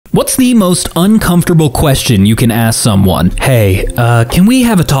What's the most uncomfortable question you can ask someone? Hey, can we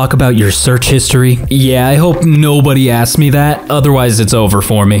have a talk about your search history? Yeah, I hope nobody asks me that, otherwise it's over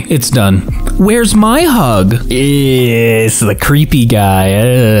for me. It's done. Where's my hug? It's the creepy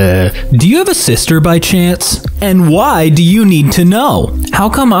guy. Do you have a sister by chance? And why do you need to know? How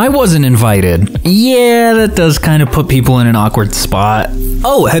come I wasn't invited? Yeah, that does kind of put people in an awkward spot.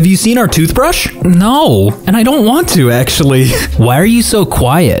 Oh, have you seen our toothbrush? No, and I don't want to, actually. Why are you so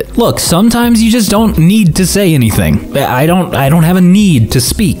quiet? Look, sometimes you just don't need to say anything. I don't have a need to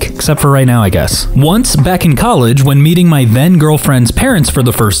speak, except for right now, I guess. Once, back in college, when meeting my then girlfriend's parents for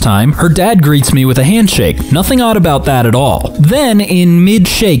the first time, her dad greets me with a handshake. Nothing odd about that at all. Then, in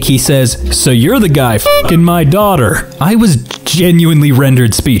mid-shake, he says, "So you're the guy f***ing my daughter." I was genuinely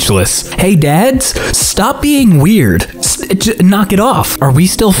rendered speechless. Hey, dads, stop being weird. Knock it off. Are we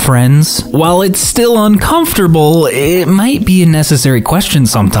still friends? While it's still uncomfortable, it might be a necessary question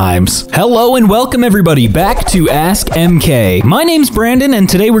sometimes. Hello and welcome everybody back to Ask EmKay. My name's Brandon and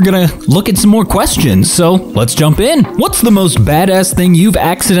today we're gonna look at some more questions, so let's jump in. What's the most badass thing you've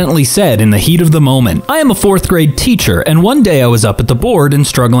accidentally said in the heat of the moment? I am a 4th grade teacher and one day I was up at the board and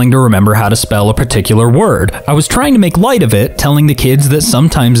struggling to remember how to spell a particular word. I was trying to make light of it, telling the kids that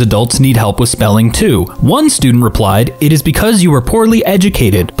sometimes adults need help with spelling too. One student replied, "It is because you were poorly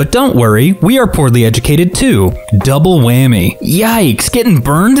educated, but don't worry, we are poorly educated too." Double whammy. Yikes, getting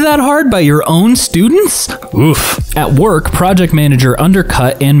burned that hard by your own students? Oof. At work, project manager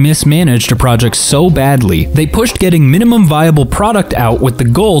undercut and mismanaged a project so badly, they pushed getting minimum viable product out with the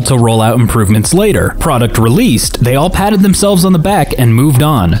goal to roll out improvements later. Product released, they all patted themselves on the back and moved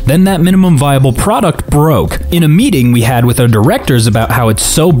on. Then that minimum viable product broke. In a meeting we had with our directors about how it's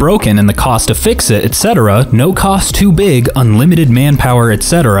so broken and the cost to fix it, etc., no cost too big, unlimited manpower,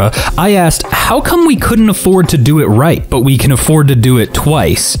 etc., I asked, how come we couldn't afford to do it right, but we can afford to do it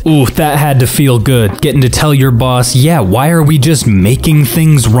twice? Ooh, that had to feel good, getting to tell your boss, yeah, why are we just making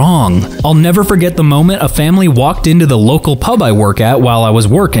things wrong? I'll never forget the moment a family walked into the local pub I work at while I was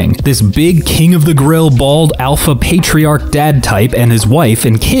working. This big king of the grill, bald, alpha patriarch dad type and his wife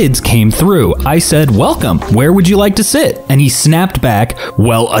and kids came through. I said, welcome, where would you like to sit? And he snapped back,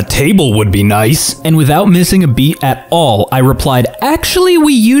 well, a table would be nice. And without missing a beat at all, I replied, actually,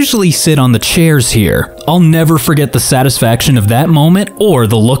 we usually sit on the chairs here. I'll never forget the satisfaction of that moment or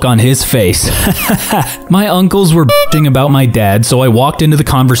the look on his face. My uncles were bitching about my dad, so I walked into the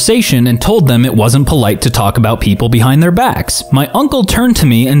conversation and told them it wasn't polite to talk about people behind their backs. My uncle turned to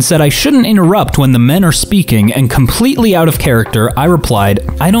me and said I shouldn't interrupt when the men are speaking, and completely out of character, I replied,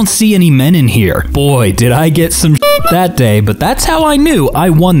 I don't see any men in here. Boy, did I get some that day, but that's how I knew I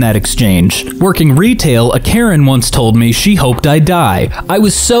won that exchange. Working retail, a Karen once told me she hoped I'd die. I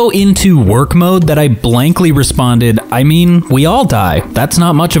was so into work mode that I blankly responded, I mean, we all die. That's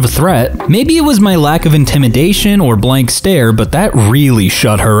not much of a threat. Maybe it was my lack of intimidation or blank stare, but that really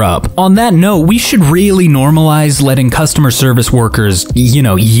shut her up. On that note, we should really normalize letting customer service workers,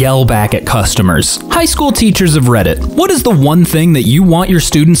 yell back at customers. High school teachers of Reddit, what is the one thing that you want your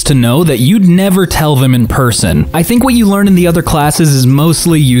students to know that you'd never tell them in person? I think what you learn in the other classes is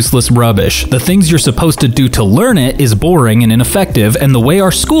mostly useless rubbish. The things you're supposed to do to learn it is boring and ineffective, and the way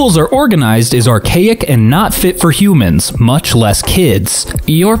our schools are organized is archaic and not fit for humans, much less kids.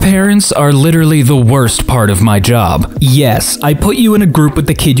 Your parents are literally the worst part of my job. Yes, I put you in a group with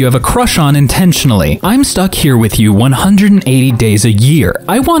the kid you have a crush on intentionally. I'm stuck here with you 180 days a year.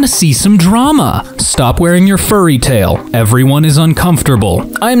 I want to see some drama. Stop wearing your furry tail. Everyone is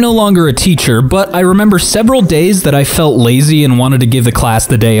uncomfortable. I am no longer a teacher, but I remember several days that I felt lazy and wanted to give the class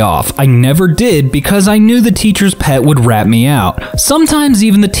the day off. I never did because I knew the teacher's pet would rat me out. Sometimes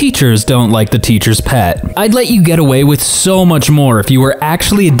even the teachers don't like the teacher's pet. I'd let you get away with so much more if you were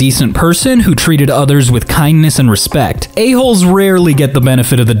actually a decent person who treated others with kindness and respect. A-holes rarely get the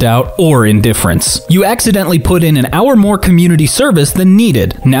benefit of the doubt or indifference. You accidentally put in an hour more community service than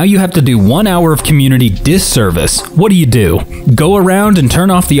needed. Now you have to do 1 hour of community disservice. What do? Go around and turn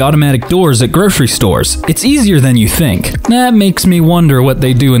off the automatic doors at grocery stores. It's easier than you think. That makes me wonder what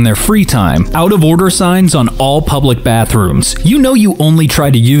they do in their free time. Out of order signs on all public bathrooms. You know you only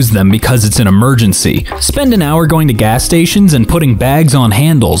try to use them because it's an emergency. Spend an hour going to gas stations and putting bags on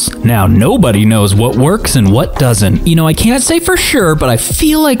handles. Now nobody knows what works and what doesn't. I can't say for sure, but I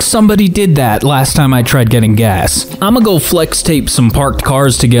feel like somebody did that last time I tried getting gas. I'ma go flex tape some parked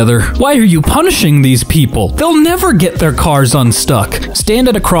cars together. Why are you punishing these people? They'll never get their cars unstuck. Stand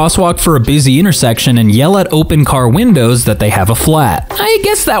at a crosswalk for a busy intersection and yell at open car windows that they have a flat. I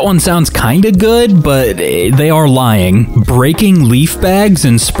guess that one sounds kinda good, but they are lying. Breaking leaf bags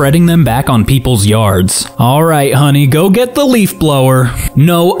and spreading them back on people's yards. Alright, honey, go get the leaf blower. anymore.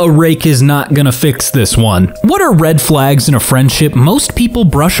 No, a rake is not gonna fix this one. What are red flags in a friendship most people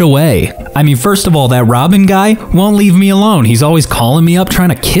brush away? I mean, first of all, that Robin guy won't leave me alone. He's always calling me up trying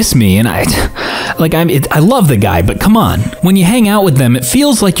to kiss me, and I love the guy, but come on. When you hang out with them, it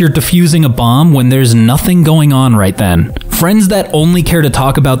feels like you're defusing a bomb when there's nothing going on right then. Friends that only care to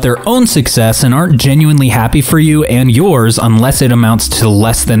talk about their own success and aren't genuinely happy for you and yours unless it amounts to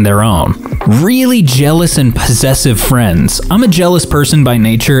less than their own. Really jealous and possessive friends. I'm a jealous person by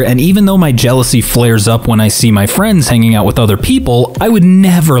nature, and even though my jealousy flares up when I see my friends hanging out with other people, I would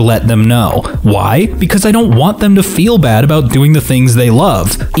never let them know. Why? Because I don't want them to feel bad about doing the things they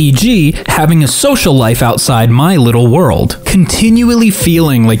love, e.g., having a social life outside my little world. Continually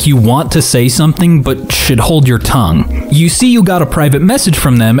feeling like you want to say something but should hold your tongue. You see you got a private message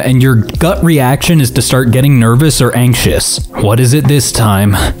from them and your gut reaction is to start getting nervous or anxious. What is it this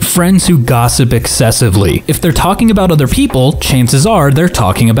time? Friends who gossip excessively. If they're talking about other people, chances are they're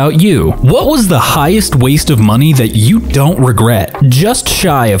talking about you. What was the highest waste of money that you don't regret? Just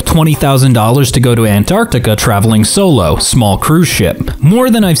shy of $20,000 to go to Antarctica traveling solo, small cruise ship. More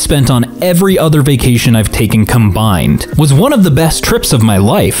than I've spent on every other vacation I've taken combined. Was one of the best trips of my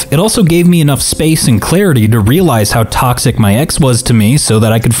life. It also gave me enough space and clarity to realize how toxic my ex was to me so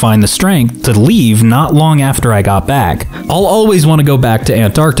that I could find the strength to leave not long after I got back. I'll always want to go back to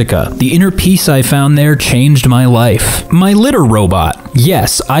Antarctica. The inner peace I found there changed my life. My litter robot.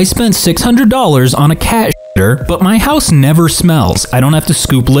 Yes, I spent $600 on a cat shitter, but my house never smells. I don't have to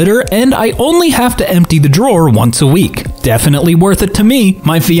scoop litter, and I only have to empty the drawer once a week. Definitely worth it to me.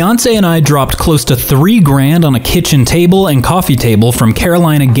 My fiance and I dropped close to $3,000 on a kitchen table and coffee table from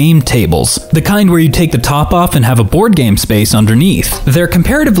Carolina Game Tables, the kind where you take the top off and have a board game space underneath. They're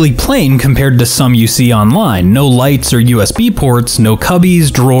comparatively plain compared to some you see online. No lights or USB ports, no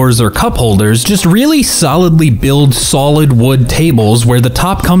cubbies, drawers, or cup holders, just really solidly built solid wood tables where the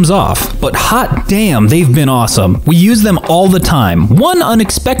top comes off. But hot damn, they've been awesome. We use them all the time. One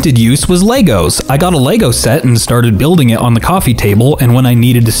unexpected use was Legos. I got a Lego set and started building it on the coffee table, and when I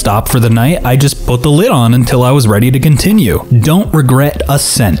needed to stop for the night, I just put the lid on until I was ready to continue. Don't regret a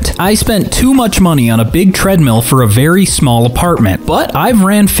cent. I spent too much money on a big treadmill for a very small apartment, but I've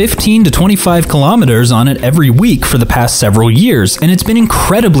ran 15 to 25 kilometers on it every week for the past several years, and it's been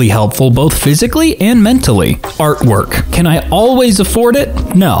incredibly helpful both physically and mentally. Artwork. Can I always afford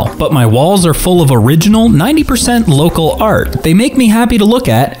it? No, but my walls are full of original, 90% local art. They make me happy to look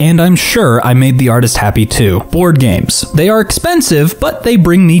at, and I'm sure I made the artist happy too. Board games. They are expensive, but they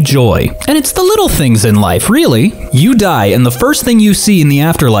bring me joy. And it's the little things in life, really. You die, and the first thing you see in the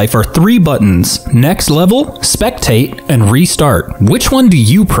afterlife are 3 buttons. Next level, spectate, and restart. Which one do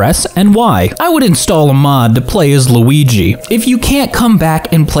you press, and why? I would install a mod to play as Luigi. If you can't come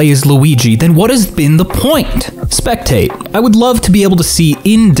back and play as Luigi, then what has been the point? Spectate. I would love to be able to see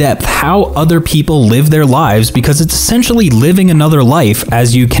in depth how other people live their lives, because it's essentially living another life,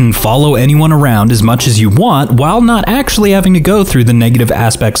 as you can follow anyone around as much as you want while not actually having to go through the negative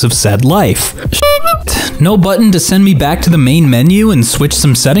aspects of said life. No button to send me back to the main menu and switch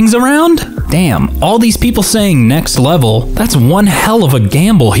some settings around? Damn, all these people saying next level, that's one hell of a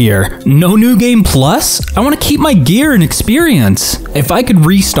gamble here. No new game plus? I want to keep my gear and experience. If I could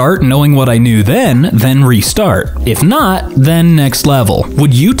restart knowing what I knew then restart. If not, then next level.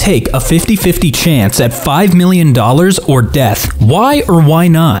 Would you take a 50-50 chance at $5 million or death? Why or why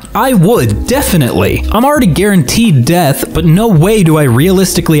not? I would, definitely. I'm already guaranteed death, but no way do I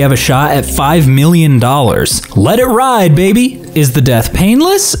realistically have a shot at $5 million. Let it ride, baby. Is the death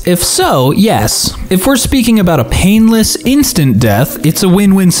painless? If so, yes. If we're speaking about a painless, instant death, it's a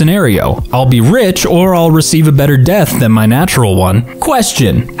win-win scenario. I'll be rich or I'll receive a better death than my natural one.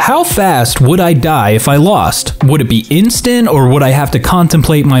 Question: how fast would I die if I lost? Would it be instant or would I have to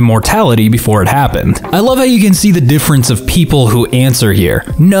contemplate my mortality before it happened? I love how you can see the difference of people who answer here.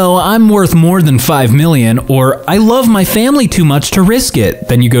 No, I'm worth more than $5 million, or I love my family too much to risk it.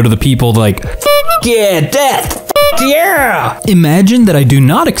 Then you go to the people like, yeah, death. Yeah! Imagine that I do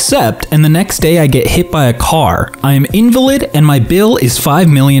not accept and the next day I get hit by a car. I am invalid and my bill is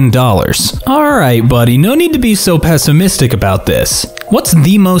 $5 million. Alright, buddy, no need to be so pessimistic about this. What's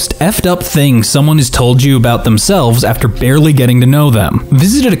the most effed up thing someone has told you about themselves after barely getting to know them?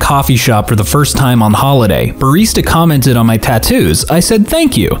 Visited a coffee shop for the first time on holiday. Barista commented on my tattoos. I said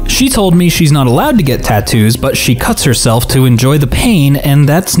thank you. She told me she's not allowed to get tattoos, but she cuts herself to enjoy the pain, and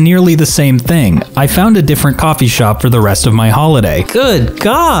that's nearly the same thing. I found a different coffee shop for the rest of my holiday. Good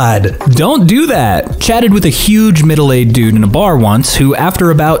God! Don't do that! Chatted with a huge middle-aged dude in a bar once who,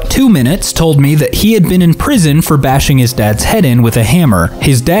 after about 2 minutes, told me that he had been in prison for bashing his dad's head in with a hammer.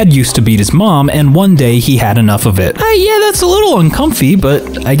 His dad used to beat his mom, and one day he had enough of it. Yeah, that's a little uncomfy,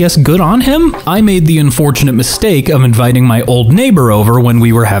 but I guess good on him. I made the unfortunate mistake of inviting my old neighbor over when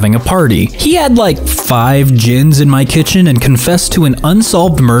we were having a party. He had like 5 gins in my kitchen and confessed to an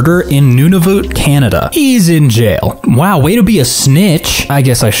unsolved murder in Nunavut, Canada. He's in jail. Wow, way to be a snitch. I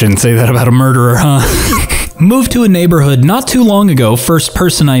guess I shouldn't say that about a murderer, huh? Moved to a neighborhood not too long ago. First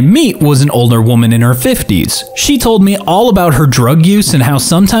person I meet was an older woman in her 50s. She told me all about her drug use and how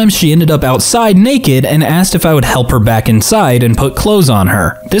sometimes she ended up outside naked and asked if I would help her back inside and put clothes on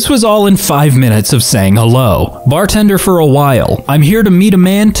her. This was all in 5 minutes of saying hello. Bartender for a while. I'm here to meet a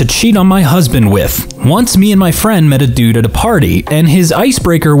man to cheat on my husband with. Once me and my friend met a dude at a party, and his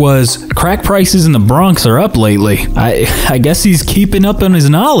icebreaker was, crack prices in the Bronx are up lately. I guess he's keeping up on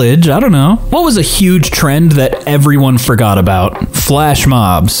his knowledge, I don't know. What was a huge trend that everyone forgot about? Flash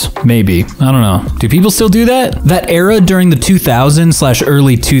mobs. Maybe. I don't know. Do people still do that? That era during the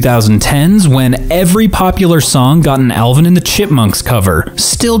 2000s/early 2010s when every popular song got an Alvin and the Chipmunks cover.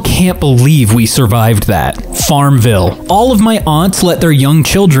 Still can't believe we survived that. Farmville. All of my aunts let their young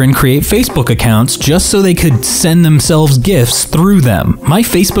children create Facebook accounts just so they could send themselves gifts through them. My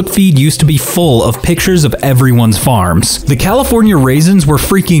Facebook feed used to be full of pictures of everyone's farms. The California raisins were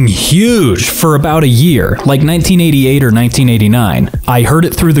freaking huge for about a year, like 1988 or 1989. I heard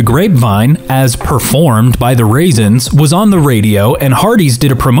it through the grapevine, as performed by the Raisins, was on the radio, and Hardee's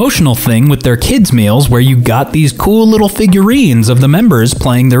did a promotional thing with their kids' meals where you got these cool little figurines of the members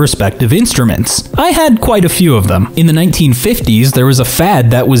playing their respective instruments. I had quite a few of them. In the 1950s, there was a fad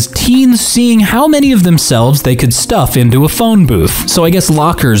that was teens seeing how many of themselves they could stuff into a phone booth. So I guess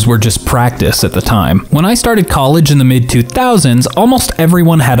lockers were just practice at the time. When I started college in the mid-2000s, almost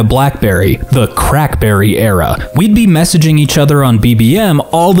everyone had a BlackBerry, the Crackberry era. We'd be messaging each other on BBM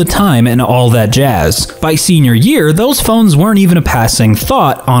all the time and all that jazz. By senior year, those phones weren't even a passing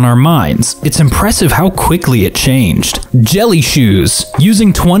thought on our minds. It's impressive how quickly it changed. Jelly shoes.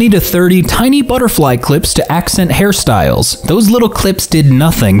 Using 20 to 30 tiny butterfly clips to accent hairstyles. Those little clips did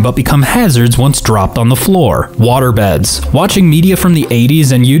nothing but become hazards once dropped on the floor. Waterbeds. Watching media from the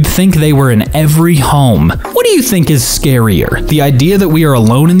 80s and you'd think they were in every home. What do you think is scarier? The idea that we are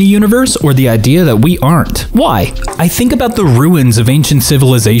alone in the universe or the idea that we aren't? Why? I think about the ruins of ancient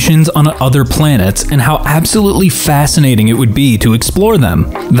civilizations on other planets and how absolutely fascinating it would be to explore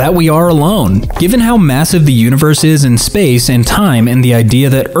them. That we are alone. Given how massive the universe is in space and time, and the idea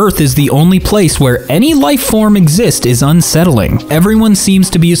that Earth is the only place where any life form exists is unsettling. Everyone seems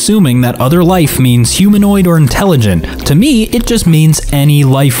to be assuming that other life means humanoid or intelligent. To me, it just means any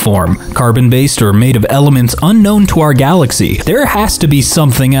life form, carbon-based or made of elements unknown to our galaxy. There has to be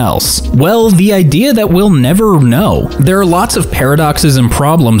something else. Well, the idea that we'll never know. There are lots of paradoxes and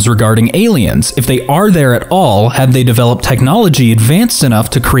problems regarding aliens. If they are there at all, have they developed technology advanced enough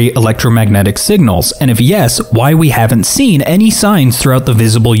to create electromagnetic signals? And if yes, why we haven't seen any signs throughout the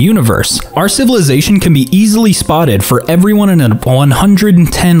visible universe? Our civilization can be easily spotted for everyone in a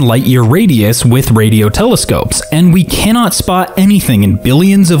 110 light-year radius with radio telescopes, and we cannot spot anything in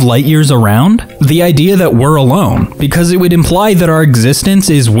billions of light years around? The idea that we're alone, because it would imply that our existence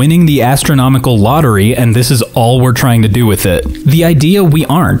is winning the astronomical lottery and this is all we're trying to do with it. The idea we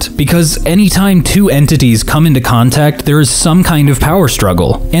aren't, because anytime two entities come into contact, there is some kind of power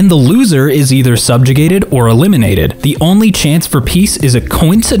struggle, and the loser is either subjugated or eliminated. The only chance for peace is a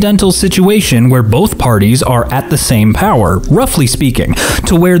coincidental situation where both parties are at the same power, roughly speaking,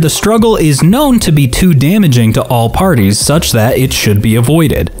 to where the struggle is known to be too damaging to all parties such that it should be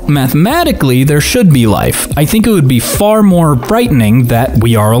avoided. Mathematically, there should be life. I think it would be far more frightening that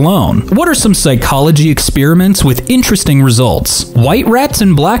we are alone. What are some psychology experiments with interesting results? White rats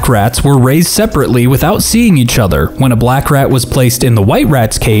and black rats were raised separately without seeing each other. When a black rat was placed in the white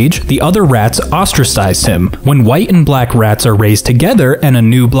rat's cage, the other rats ostracized him. When white and black rats are raised together and a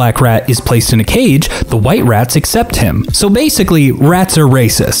new black rat is placed in a cage, the white rats accept him. So basically, rats are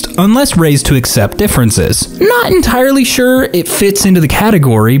racist, unless raised to accept differences. Not entirely sure it fits into the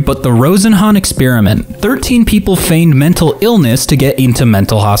category, but the Rosenhan experiment. 13 people feigned mental illness to get into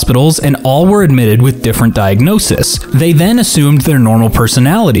mental hospitals, and all were admitted with different diagnoses. They then assumed their normal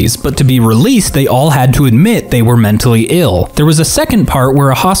personalities, but to be released, they all had to admit they were mentally ill. There was a second part where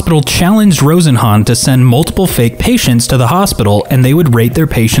a hospital challenged Rosenhan to send multiple fake patients to the hospital, and they would rate their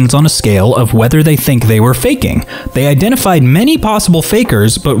patients on a scale of whether they think they were faking. They identified many possible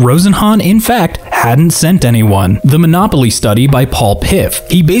fakers, but Rosenhan, in fact, hadn't sent anyone. The Monopoly Study by Paul Piff.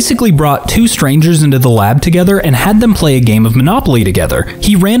 He basically brought two strangers into the lab together and had them play a game of Monopoly together.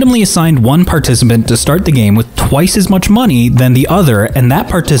 He randomly assigned one participant to start the game with twice as much money than the other, and that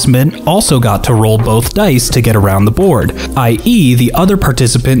participant also got to roll both dice to get around the board, i.e. the other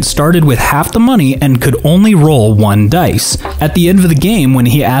participant started with half the money and could only roll one dice. At the end of the game, when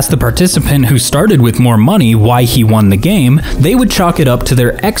he asked the participant who started with more money why he won the game, they would chalk it up to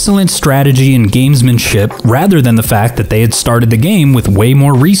their excellent strategy and gamesmanship rather than the fact that they had started the game with way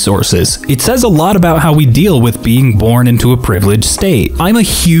more resources. It says a lot about how we deal with being born into a privileged state. I'm a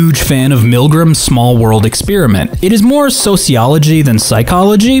huge fan of Milgram's Small World Experiment. It is more sociology than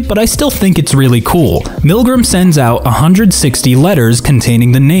psychology, but I still think it's really cool. Milgram sends out 160 letters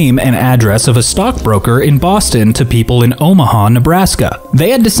containing the name and address of a stockbroker in Boston to people in Omaha, Nebraska.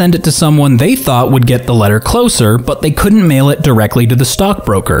 They had to send it to someone they thought would get the letter closer, but they couldn't mail it directly to the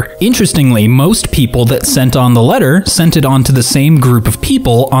stockbroker. Interestingly, most people that sent on the letter sent it on to the same group of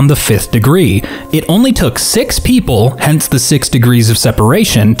people on the 5th degree. It only took 6 people, hence the 6 degrees of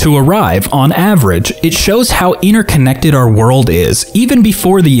separation, to arrive on average. It shows how interconnected our world is, even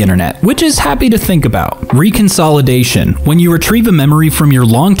before the internet, which is happy to think about. Reconsolidation. When you retrieve a memory from your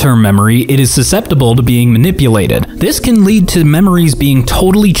long-term memory, it is susceptible to being manipulated. This can lead to memories being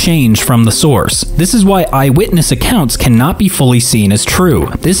totally changed from the source. This is why eyewitness accounts cannot be fully seen as true.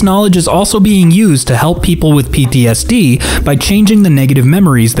 This knowledge is also being used to help people with PTSD by changing the negative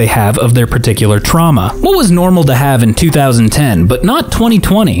memories they have of their particular trauma. What was normal to have in 2010, but not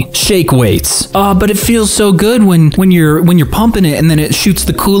 2020? Shake weights. But it feels so good when you're pumping it and then it shoots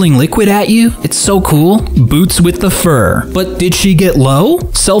the cooling liquid at you. It's so cool. Boots with the fur. But did she get low?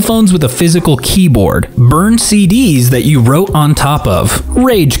 Cell phones with a physical keyboard. Burned CDs that you wrote on top of.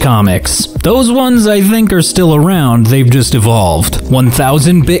 Rage comics. Those ones I think are still around, they've just evolved.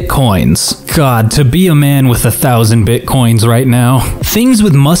 1,000 bitcoins. God, to be a man with 1,000 bitcoins right now. Things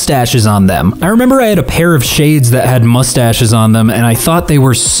with mustaches on them. I remember I had a pair of shades that had mustaches on them and I thought they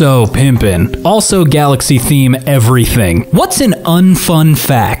were so pimpin'. Also galaxy theme everything. What's an unfun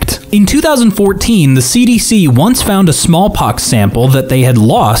fact? In 2014, the CDC once found a smallpox sample that they had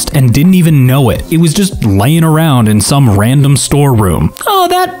lost and didn't even know it. It was just laying around in some random storeroom. Oh,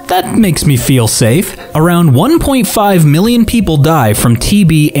 that makes me feel safe. Around 1.5 million people die from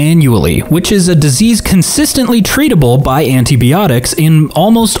TB annually, which is a disease consistently treatable by antibiotics in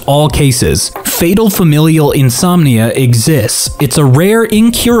almost all cases. Fatal familial insomnia exists. It's a rare,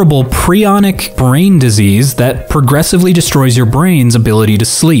 incurable prionic brain disease that progressively destroys your brain's ability to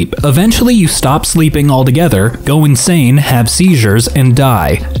sleep. Eventually, you stop sleeping altogether, go insane, have seizures, and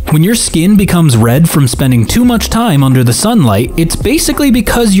die. When your skin becomes red from spending too much time under the sunlight, it's basically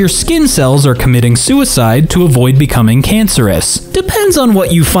because your skin cells are committing suicide to avoid becoming cancerous. Depends on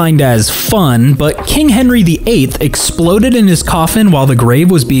what you find as fun, but King Henry VIII exploded in his coffin while the grave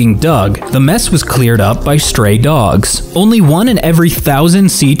was being dug. The mess was cleared up by stray dogs. Only 1 in every 1,000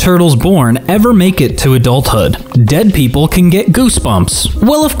 sea turtles born ever make it to adulthood. Dead people can get goosebumps.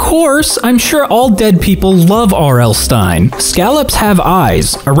 Well, of course, I'm sure all dead people love R.L. Stine. Scallops have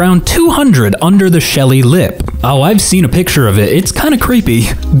eyes, around 200 under the shelly lip. Oh, I've seen a picture of it. It's kind of creepy.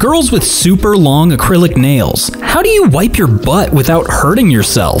 Girls with super long acrylic nails. How do you wipe your butt without hurting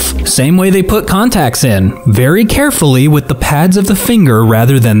yourself? Same way they put contacts in. Very carefully with the pads of the finger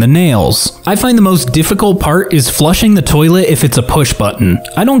rather than the nails. I find the most difficult part is flushing the toilet if it's a push button.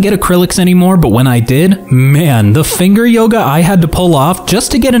 I don't get acrylics anymore, but when I did, man, the finger yoga I had to pull off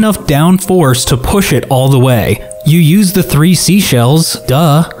just to get enough down force to push it all the way. You use the 3 seashells,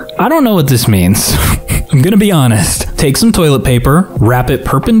 duh. I don't know what this means. I'm gonna be honest. Take some toilet paper, wrap it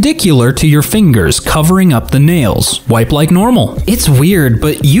perpendicular to your fingers, covering up the nails. Wipe like normal. It's weird,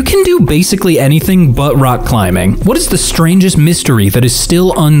 but you can do basically anything but rock climbing. What is the strangest mystery that is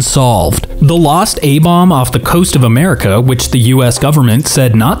still unsolved? The lost A-bomb off the coast of America, which the US government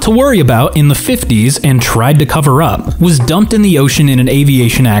said not to worry about in the 50s and tried to cover up, was dumped in the ocean in an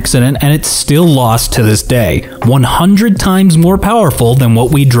aviation accident and it's still lost to this day. 100 times more powerful than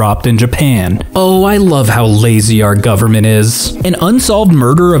what we dropped in Japan. Oh, I love how lazy our government is. An unsolved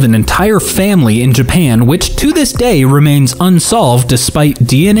murder of an entire family in Japan, which to this day remains unsolved despite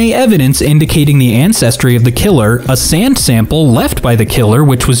DNA evidence indicating the ancestry of the killer, a sand sample left by the killer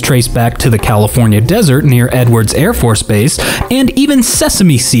which was traced back to the California desert near Edwards Air Force Base, and even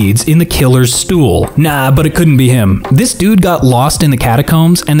sesame seeds in the killer's stool. Nah, but it couldn't be him. This dude got lost in the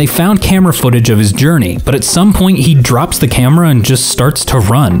catacombs and they found camera footage of his journey, but at some point he drops the camera and just starts to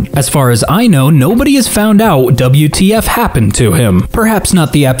run. As far as I know, nobody has found out WTF WTF happened to him. Perhaps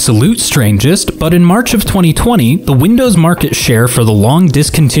not the absolute strangest, but in March of 2020, the Windows market share for the long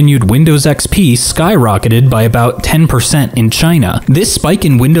discontinued Windows XP skyrocketed by about 10% in China. This spike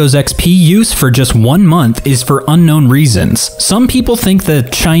in Windows XP use for just 1 month is for unknown reasons. Some people think the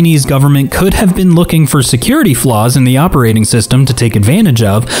Chinese government could have been looking for security flaws in the operating system to take advantage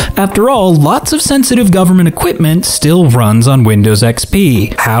of. After all, lots of sensitive government equipment still runs on Windows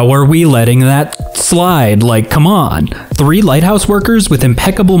XP. How are we letting that slide? Like, come on. 3 lighthouse workers with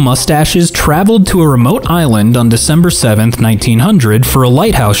impeccable mustaches traveled to a remote island on December 7th, 1900 for a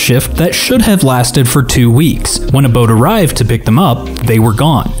lighthouse shift that should have lasted for 2 weeks. When a boat arrived to pick them up, they were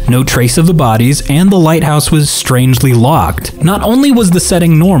gone. No trace of the bodies, and the lighthouse was strangely locked. Not only was the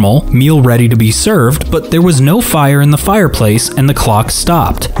setting normal, meal ready to be served, but there was no fire in the fireplace and the clock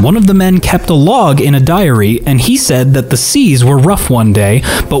stopped. One of the men kept a log in a diary, and he said that the seas were rough one day,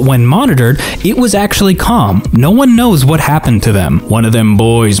 but when monitored, it was actually calm. No one knows what happened to them. One of them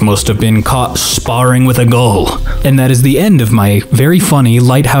boys must have been caught sparring with a gull. And that is the end of my very funny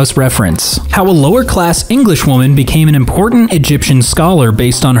lighthouse reference. How a lower-class Englishwoman became an important Egyptian scholar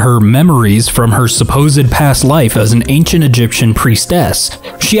based on her memories from her supposed past life as an ancient Egyptian priestess.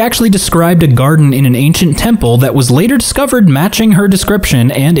 She actually described a garden in an ancient temple that was later discovered matching her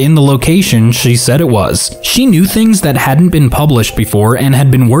description and in the location she said it was. She knew things that hadn't been published before and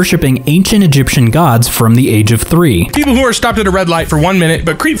had been worshipping ancient Egyptian gods from the age of 3. People who are stopped at a red light for 1 minute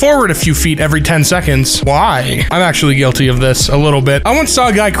but creep forward a few feet every 10 seconds. Why? I'm actually guilty of this a little bit. I once saw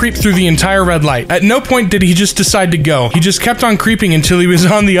a guy creep through the entire red light. At no point did he just decide to go. He just kept on creeping until he was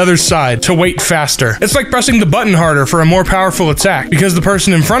on the other side to wait faster. It's like pressing the button harder for a more powerful attack because the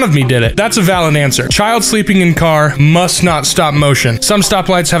person in front of me did it. That's a valid answer. Child sleeping in car must not stop motion. Some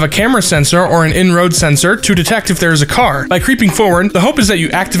stoplights have a camera sensor or an in-road sensor to detect if there is a car. By creeping forward, the hope is that you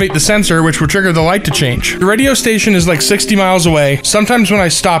activate the sensor, which will trigger the light to change. The radio station is like 60 miles away. Sometimes when I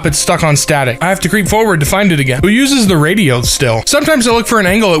stop, it's stuck on static. I have to creep forward to find it again. Who uses the radio still? Sometimes I look for an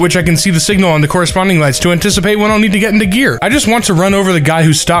angle at which I can see the signal on the corresponding lights to anticipate when I'll need to get into gear. I just want to run over the guy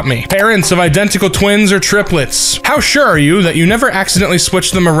who stopped me. Parents of identical twins or triplets. How sure are you that you never accidentally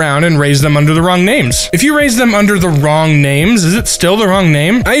switched them around and raised them under the wrong names? If you raise them under the wrong names, is it still the wrong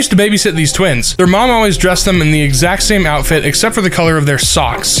name? I used to babysit these twins. Their mom always dressed them in the exact same outfit except for the color of their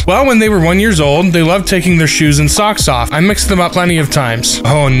socks. Well, when they were 1 year old, they loved taking their shoes and socks off. I mixed them up plenty of times.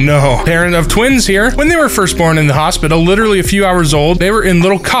 Oh no. Parent of twins here. When they were first born in the hospital, literally a few hours old, they were in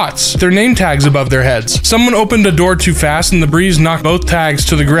little cots, their name tags above their heads. Someone opened a door too fast and the breeze knocked both tags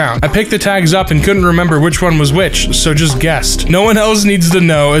to the ground. I picked the tags up and couldn't remember which one was which, so just guessed. No one else needs to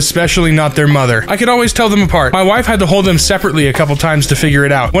know, especially not their mother. I could always tell them apart. My wife had to hold them separately a couple times to figure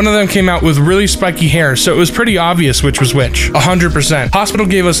it out. One of them came out with really spiky hair, so it was pretty obvious which was which. 100%. Hospital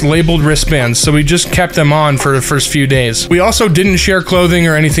gave us labeled wristbands, so we just kept them on for the first few days. We also didn't share clothing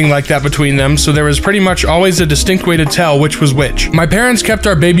or anything like that between them, so there was pretty much always a distinct way to tell which was which. My parents kept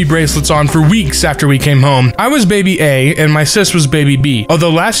our baby bracelets on for weeks after we came home. I was baby A, and my sis was baby B.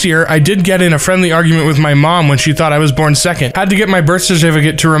 Although last year, I did get in a friendly argument with my mom when she thought I was born second. Had to get my birth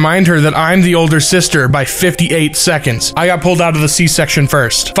certificate to remind her that I'm the older sister by 58 seconds. I got pulled out of the C-section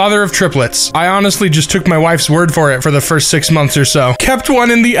first. Father of triplets. I honestly just took my wife's word for it for the first 6 months or so. Kept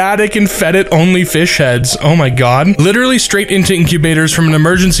one in the attic and fed it only fish heads. Oh my god. Literally straight into incubators from an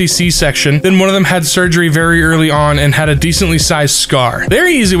emergency C-section. Then one of them had surgery very early on and had a decently sized scar.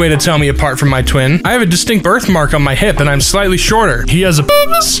 Very easy way to tell me apart from my twin. I have a distinct birthmark on my hip and I'm slightly shorter. He has a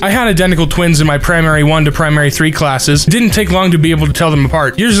penis. I had identical twins in my primary 1 to primary 3 classes. It didn't take long to be able to tell them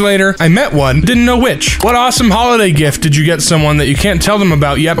apart. Years later, I met one, didn't know which. What awesome holiday gift did you get someone that you can't tell them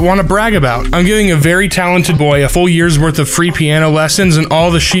about yet but want to brag about? I'm giving a very talented boy a full year's worth of free piano lessons and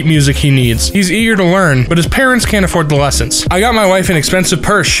all the sheet music he needs. He's eager to learn, but his parents can't afford the lessons. I got my wife an expensive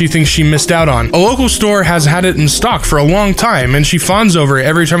purse she thinks she missed out on. A local store has had it in stock for a long time and she fawns over it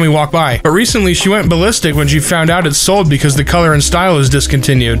every time we walk by. But recently she went ballistic when she found out it's sold because the color and style is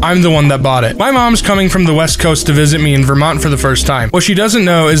discontinued. I'm the one that bought it. My mom's coming from the West Coast to visit me in Vermont for the first time. What she doesn't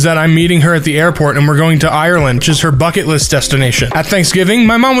know is that I'm meeting her at the airport and we're going to Ireland, which is her bucket list destination. At Thanksgiving,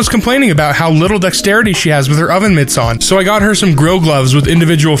 my mom was complaining about how little dexterity she has with her oven mitts on, so I got her some grill gloves with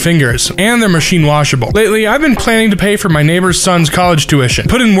individual fingers, and they're machine washable. Lately, I've been planning to pay for my neighbor's son's college tuition.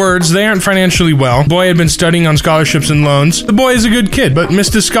 Put in words, they aren't financially well. The boy had been studying on scholarships and loans. The boy is a good kid, but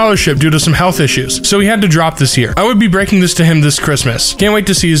missed his scholarship due to some health issues, so he had to drop this year. I would be breaking this to him this Christmas. Can't wait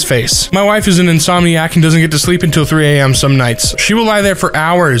to see his face. My wife is an insomniac and doesn't get to sleep until 3 a.m. some nights. She will lie there for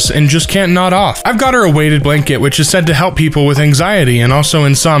hours and just can't nod off. I've got her a weighted blanket, which is said to help people with anxiety and also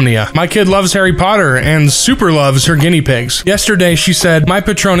insomnia. My kid loves Harry Potter and super loves her guinea pigs. Yesterday, she said, "My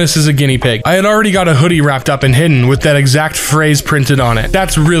Patronus is a guinea pig." I had already got a hoodie wrapped up and hidden with that exact phrase printed on it.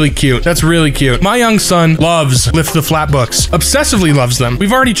 That's really cute. That's really cute. My young son loves Lift the Flap books. Obsessively loves them.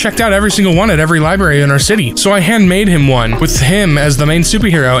 We've already checked out every single one at every library in our city. So I handmade him one with him as the main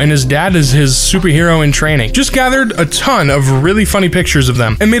superhero and his dad as his superhero in training. Just gathered a ton of really funny pictures of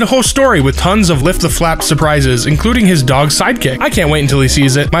them and made a whole story with tons of Lift the Flap surprises, including his dog's sidekick. I can't wait until he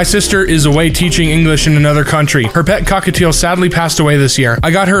sees it. My sister is away teaching English in another country. Her pet cockatiel sadly passed away this year.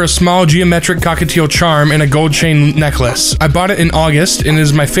 I got her a small geometric cockatiel charm and a gold chain necklace. I bought it in August and it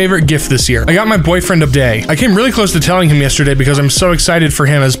is my favorite gift this year. I got my boyfriend a day. I came really close to telling him yesterday because I'm so excited for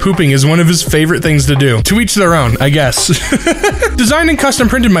him, as pooping is one of his favorite things to do. To each their own, I guess. Designed and custom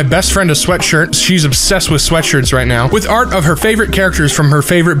printed my best friend a sweatshirt. She's obsessed with sweatshirts right now, with art of her favorite characters from her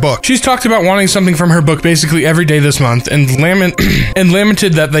favorite book. She's talked about wanting something from her book basically every day this month and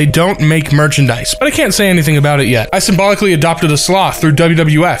lamented that they don't make merchandise, but I can't say anything about it yet. I symbolically adopted a sloth through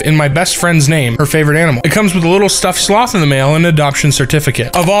WWF in my best friend's name, her favorite animal. It comes with a little stuffed sloth in the mail and an adoption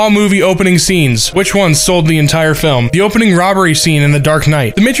certificate. Of all movie opening scenes, which one sold the entire film? The opening robbery scene in The Dark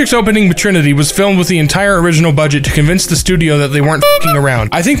Knight. The Matrix opening Trinity was filmed with the entire original budget to convince the studio that they weren't f***ing around.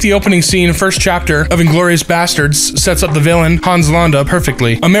 I think the opening scene, first chapter of Inglourious Bastards, sets up the villain, Hans Landa,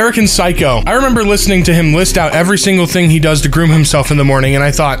 perfectly. American Psycho. I remember listening to him list out every single thing he does to groom himself in the morning, and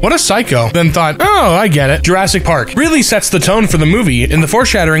I thought, what a psycho. Then thought, oh, I get it. Jurassic Park really sets the tone for the movie, and the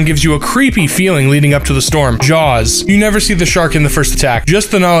foreshadowing gives you a creepy feeling leading up to the storm. Jaws. You never see the shark in the first attack,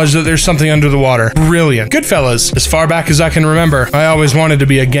 just the knowledge that there's something under the water. Brilliant. Goodfellas. As far back as I can remember, I always wanted to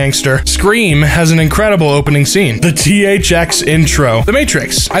be a gangster. Scream has an incredible opening scene. The THX intro. The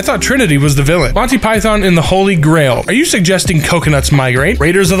Matrix. I thought Trinity was the villain. Monty Python and the Holy Grail. Are you suggesting coconuts migrate?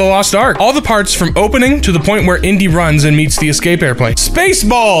 Raiders of the Lost Ark. All the parts from opening to the point where Indy runs and meets the escape airplane.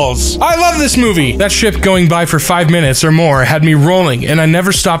 Spaceballs! I love this movie! That ship going by for 5 minutes or more had me rolling, and I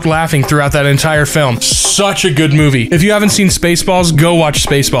never stopped laughing throughout that entire film. Such a good movie. If you haven't seen Spaceballs, go watch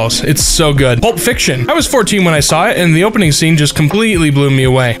Spaceballs. It's so good. Pulp Fiction. I was 14 when I saw it, and the opening scene just completely blew me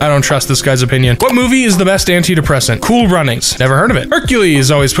away. I don't trust this guy's opinion. What movie is the best antidepressant? Cool Runnings. Never heard of it.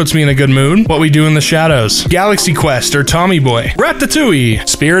 Hercules always puts me in a good mood. What We Do in the Shadows. Galaxy Quest or Tommy Boy. Ratatouille.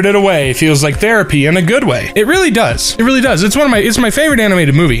 Spirited Away feels like therapy in a good way. It really does. It really does. It's my favorite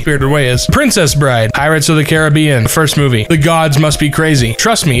animated movie. Spirited Away is. Princess Bride. Pirates of the Caribbean. The first movie. The Gods Must Be Crazy.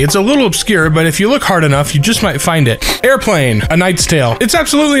 Trust me, it's a little obscure, but if you look hard enough, you just might find it. Airplane. A Knight's Tale. It's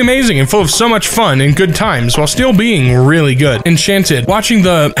absolutely amazing and full of so much fun and good times while still being really good. Enchanted. Watching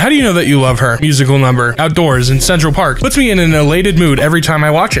the How Do You Know That You Love Her musical number outdoors in Central Park puts me in an elated mood every time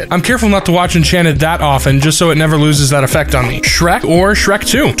I watch it. I'm careful not to watch Enchanted that often just so it never loses that effect on me. Shrek or Shrek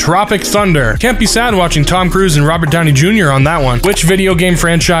 2. Tropic Thunder. Can't be sad watching Tom Cruise and Robert Downey Jr. on that one. Which video game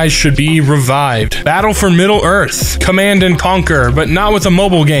franchise should be revived? Battle for Middle Earth. Command and Conquer, but not with a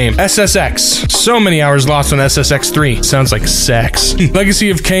mobile game. SSX. So many hours lost on SSX 3. Sounds like sex. Legacy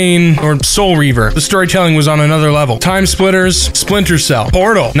of Kain or Soul Reaver. The storytelling was on another level. Time Splitters. Splinter Cell.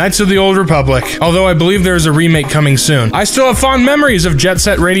 Portal. Knights of the Old Republic. Although I believe there is a remake coming soon. I still have fond memories of Jet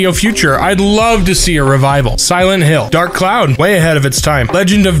Set Radio Future. I'd love to see a revival. Silent Hill. Dark Cloud. Way ahead of its time.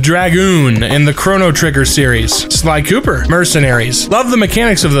 Legend of Dragoon and the Chrono Trigger series. Sly Cooper. Mercenaries. Love the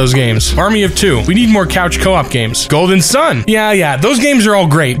mechanics of those games. Army of Two. We need more couch co-op games. Golden Sun. Yeah, those games are all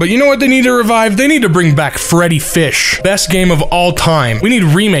great, but you know what they need to revive? They need to bring back Freddy Fish. Best game of all time. We need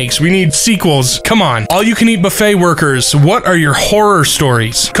remakes. We need sequels. Come on. All you can eat buffet workers. What are your horror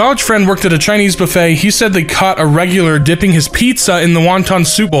stories? College friend worked at a Chinese buffet. He said they caught a regular dipping his pizza in the wonton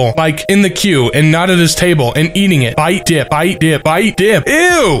soup bowl, like in the queue, and not at his table, and eating it. Bite, dip, bite, dip, bite, dip.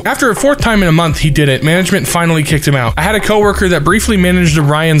 Ew! After a 4th time in a month he did it, management finally kicked him out. I had a coworker that briefly managed a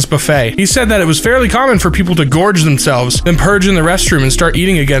Ryan's buffet. He said that it was fairly common for people to gorge themselves, then purge in the restroom and start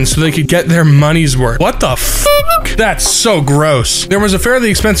eating again so they could get their money's worth. What the fuck? That's so gross. There was a fairly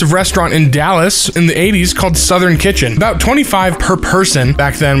expensive restaurant in Dallas in the 80s called Southern Kitchen. About $25 per person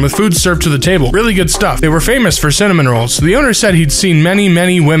back then, with food served to the table. Really good stuff. They were famous for cinnamon rolls. The owner said he'd seen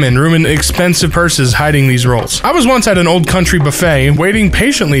many women ruin expensive purses hiding these rolls. I was once at an old country buffet, waiting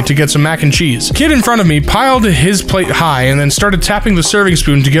patiently to get some mac and cheese. Kid in front of me piled his plate high and then started tapping the serving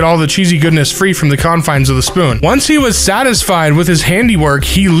spoon to get all the cheesy goodness free from the confines of the spoon. Once he was satisfied with his handiwork,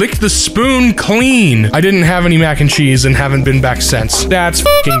 he licked the spoon clean. I didn't have any mac and cheese and haven't been back since. That's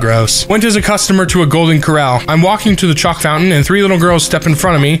fucking gross. Went as a customer to a Golden Corral. I'm walking to the chalk fountain and 3 little girls step in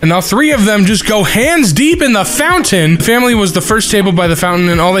front of me, and now 3 of them just go hands deep in the fountain. Family was the first table by the fountain,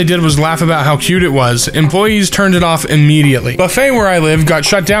 and all they did was laugh about how cute it was. Employees turned it off immediately. Buffet where I live got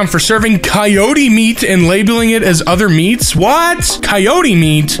shut down for serving coyote meat and labeling it as other meats. What? Coyote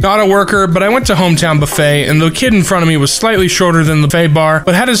meat? Not a worker, but I went to Hometown Buffet, and the kid in front of me was slightly shorter than the buffet bar,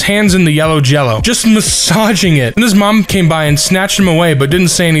 but had his hands in the the yellow jello, just massaging it. And his mom came by and snatched him away, but didn't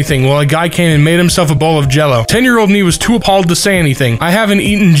say anything while a guy came and made himself a bowl of jello. 10-year-old me was too appalled to say anything. I haven't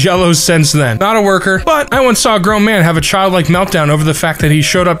eaten jello since then. Not a worker, but I once saw a grown man have a childlike meltdown over the fact that he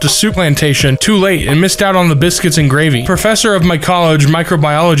showed up to soup plantation too late and missed out on the biscuits and gravy. Professor of my college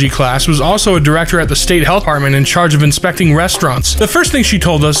microbiology class was also a director at the state health department in charge of inspecting restaurants. The first thing she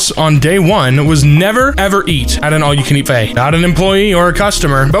told us on day one was never ever eat at an all-you-can-eat buffet. Not an employee or a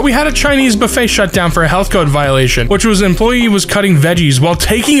customer, but we had a Chinese buffet shut down for a health code violation, which was an employee was cutting veggies while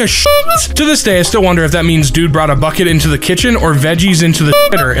taking a shit. To this day, I still wonder if that means dude brought a bucket into the kitchen or veggies into the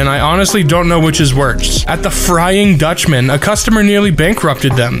shitter, and I honestly don't know which is worse. At the Frying Dutchman, a customer nearly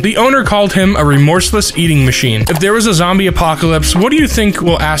bankrupted them. The owner called him a remorseless eating machine. If there was a zombie apocalypse, what do you think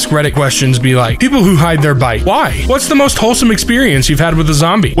will Ask Reddit questions be like? People who hide their bite. Why? What's the most wholesome experience you've had with a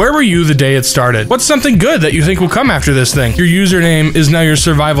zombie? Where were you the day it started? What's something good that you think will come after this thing? Your username is now your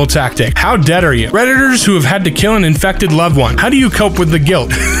survival tactic. How dead are you? Redditors who have had to kill an infected loved one. How do you cope with the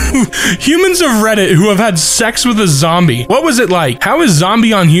guilt? Humans of Reddit who have had sex with a zombie. What was it like? How is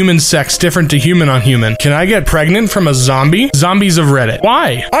zombie on human sex different to human on human? Can I get pregnant from a zombie? Zombies of Reddit.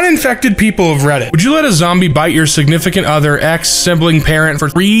 Why? Uninfected people of Reddit. Would you let a zombie bite your significant other, ex, sibling, parent for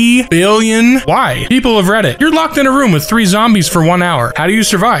 3 billion? Why? People of Reddit. You're locked in a room with 3 zombies for 1 hour. How do you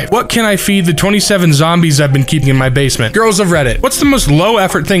survive? What can I feed the 27 zombies I've been keeping in my basement? Girls of Reddit. What's the most low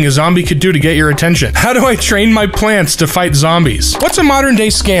effort thing a zombie could do to get your attention? How do I train my plants to fight zombies? What's a modern day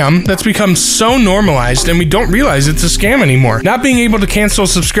scam that's become so normalized and we don't realize it's a scam anymore? Not being able to cancel a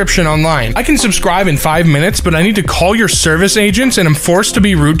subscription online. I can subscribe in 5 minutes, but I need to call your service agents and I'm forced to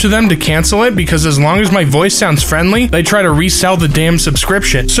be rude to them to cancel it because as long as my voice sounds friendly, they try to resell the damn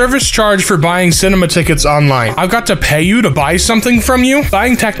subscription. Service charge for buying cinema tickets online. I've got to pay you to buy something from you?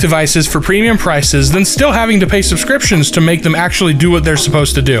 Buying tech devices for premium prices, then still having to pay subscriptions to make them actually do what they're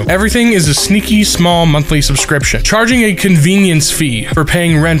supposed to do. Everything is a sneaky, small monthly subscription. Charging a convenience fee for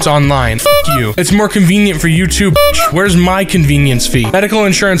paying rent online. F you. It's more convenient for you too, bitch. Where's my convenience fee? Medical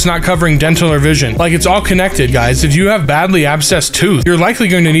insurance not covering dental or vision. Like, it's all connected, guys. If you have badly abscessed tooth, you're likely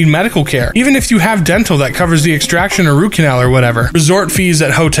going to need medical care. Even if you have dental that covers the extraction or root canal or whatever. Resort fees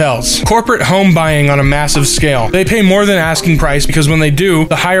at hotels. Corporate home buying on a massive scale. They pay more than asking price because when they do,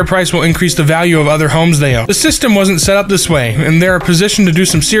 the higher price will increase the value of other homes they own. The system wasn't set up this way, and they're positioned to do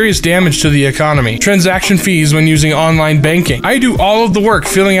some serious damage to the economy. Transaction fees when using online banking. I do all of the work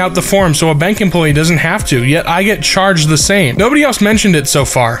filling out the form so a bank employee doesn't have to, yet I get charged the same. Nobody else mentioned it so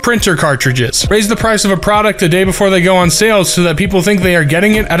far. Printer cartridges. Raise the price of a product a day before they go on sale so that people think they are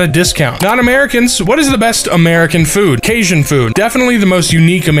getting it at a discount. Non-Americans, what is the best American food? Cajun food. Definitely the most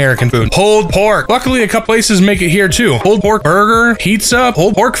unique American food. Pulled pork. Luckily, a couple places make it here too. Pulled pork burger, pizza,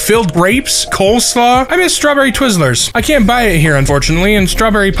 pulled pork filled grapes, coleslaw. I miss strawberry Twizzlers. I can't buy it here, unfortunately, and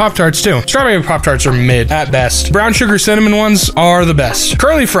strawberry Pop-Tarts too. Strawberry Pop-Tarts are mid at best. Brown sugar cinnamon ones are the best.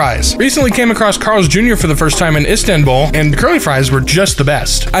 Curly fries. Recently came across Carl's Jr. for the first time in Istanbul, and curly fries were just the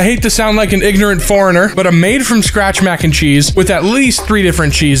best. I hate to sound like an ignorant foreigner, but a made from scratch mac and cheese with at least 3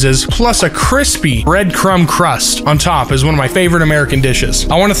 different cheeses, plus a crispy breadcrumb crust on top is one of my favorite American dishes.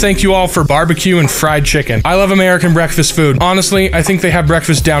 I want to thank you all for barbecue and fried chicken. I love American breakfast food. Honestly, I think they have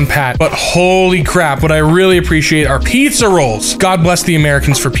breakfast down pat, but holy crap, what I really appreciate are pizza rolls. God bless the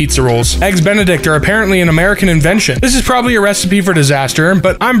Americans for pizza rolls. Eggs Benedict are apparently an American invention. This is probably a recipe for disaster,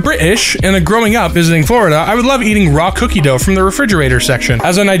 but I'm British, and growing up visiting Florida, I would love eating raw cookie dough from the refrigerator section.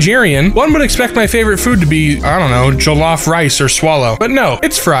 As a Nigerian, one would expect my favorite food to be, I don't know, jollof rice or swallow. But no,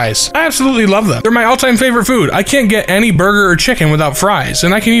 it's fries. I absolutely love them. They're my all-time favorite food. I can't get any burger or chicken without fries,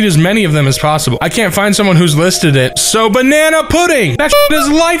 and I can eat as many of them as possible. I can't find someone who's listed it. So banana pudding! That shit is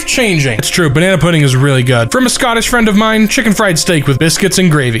life-changing. It's true, banana pudding is really good. From a Scottish friend of mine, chicken fried steak with biscuits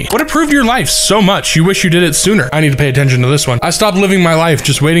and gravy. What improved your life so much you wish you did it sooner? I need to pay attention to this one. I stopped living my life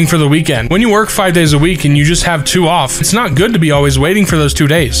just waiting for the weekend. When you work 5 days a week and you just have 2 off, it's not good to be always waiting for those 2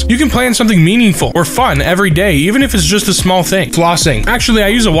 days. You can plan something meaningful or fun every day, even if it's just a small thing. Flossing. Actually, I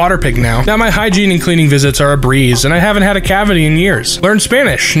use a water pick now. Now my hygiene and cleaning visits are a breeze, and I haven't had a cavity in years. Learned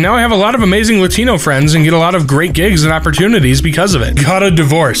Spanish. Now I have a lot of amazing Latino friends and get a lot of great gigs and opportunities because of it. Got a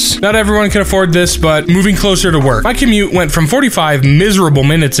divorce. Not everyone can afford this, but moving closer to work. My commute went from 45 miserable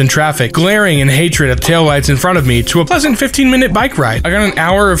minutes in traffic, glaring and hatred at taillights in front of me, to a pleasant 15-minute bike ride. I got an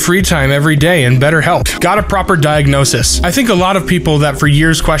hour of free time every day and better health. Got a proper diagnosis. I think a lot of people that for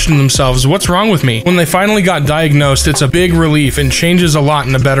years questioned themselves, what's wrong with me? When they finally got diagnosed, it's a big relief and changes a lot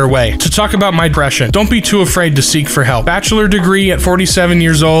in a better way. To talk about my depression, don't be too afraid to seek for help. Bachelor degree at 47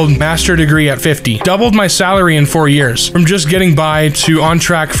 years old, master degree at 50. Doubled my salary in 4 years, from just getting by to on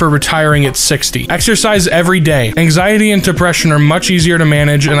track for retiring at 60. Exercise every day. Anxiety and depression are much easier to to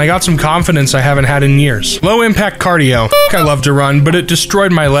manage, and I got some confidence I haven't had in years. Low impact cardio. I love to run, but it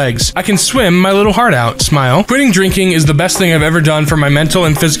destroyed my legs. I can swim my little heart out. Smile. Quitting drinking is the best thing I've ever done for my mental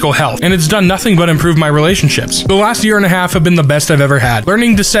and physical health, and it's done nothing but improve my relationships. The last year and a half have been the best I've ever had.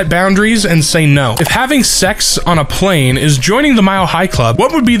 Learning to set boundaries and say no. If having sex on a plane is joining the Mile High Club,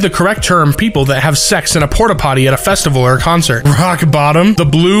 what would be the correct term people that have sex in a porta potty at a festival or a concert? Rock bottom, the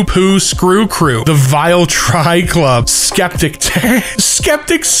Blue Poo Screw Crew, the Vile Tri Club, Skeptic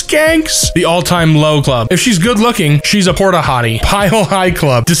Skanks, the All-Time Low Club. If she's good looking, she's a porta hottie. Pile High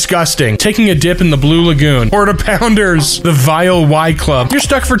Club, disgusting. Taking a dip in the Blue Lagoon. Porta Pounders, the Vile Y Club. You're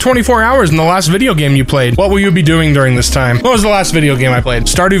stuck for 24 hours in the last video game you played. What will you be doing during this time? What was the last video game I played?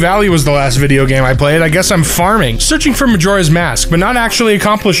 Stardew Valley was the last video game I played. I guess I'm farming. Searching for Majora's Mask, but not actually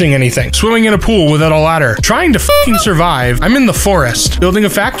accomplishing anything. Swimming in a pool without a ladder. Trying to fucking survive. I'm in the forest. Building a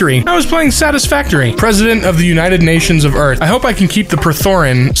factory. I was playing Satisfactory. President of the United Nations of Earth. I hope I can keep the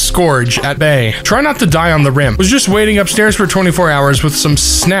Prothorin Scourge at bay. Try not to die on the rim. Was just waiting upstairs for 24 hours with some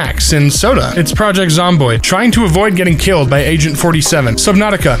snacks and soda. It's Project Zomboid. Trying to avoid getting killed by Agent 47.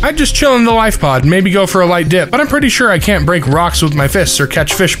 Subnautica. I'd just chill in the life pod, maybe go for a light dip, but I'm pretty sure I can't break rocks with my fists or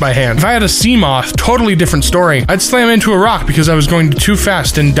catch fish by hand. If I had a sea moth, totally different story. I'd slam into a rock because I was going too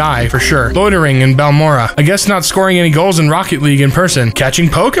fast and die for sure. Loitering in Balmora. I guess not scoring any goals in Rocket League in person. Catching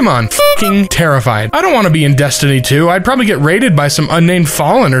Pokemon. Fucking terrified. I don't want to be in Destiny 2. I'd probably get raided by some unnamed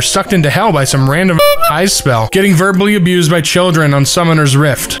fallen or sucked into hell by some random ice spell. Getting verbally abused by children on Summoner's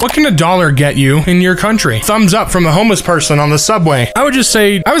Rift. What can $1 get you in your country? Thumbs up from the homeless person on the subway. I would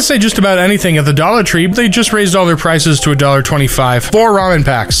say just about anything at the Dollar Tree, but they just raised all their prices to $1.25. 4 ramen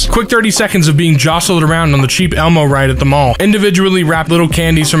packs. Quick 30 seconds of being jostled around on the cheap Elmo ride at the mall. Individually wrapped little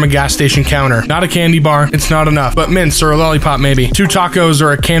candies from a gas station counter. Not a candy bar, it's not enough, but mints or a lollipop maybe. 2 tacos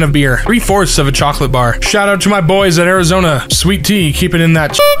or a can of beer. 3/4 of a chocolate bar. Shout out to my boys at Arizona Sweet Tea, keeping in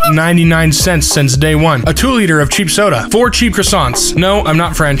that 99 cents since day one. A 2-liter of cheap soda. 4 cheap croissants. No, I'm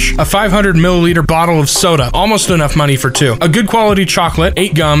not French. A 500 milliliter bottle of soda. Almost enough money for 2. A good quality chocolate.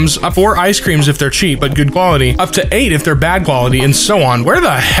 8 gums. Up 4 ice creams if they're cheap but good quality. Up to 8 if they're bad quality, and so on. Where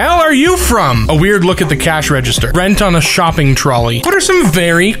the hell are you from? A weird look at the cash register. Rent on a shopping trolley. What are some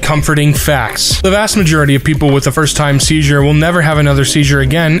very comforting facts? The vast majority of people with a first-time seizure will never have another seizure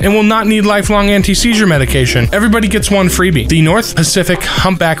again and will not need lifelong anti-seizure medication. Everybody gets one freebie. The North Pacific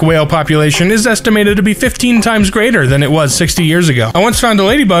humpback whale population is estimated to be 15 times greater than it was 60 years ago. I once found a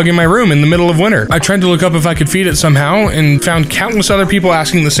ladybug in my room in the middle of winter. I tried to look up if I could feed it somehow and found countless other people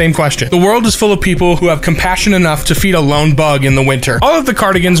asking the same question. The world is full of people who have compassion enough to feed a lone bug in the winter. All of the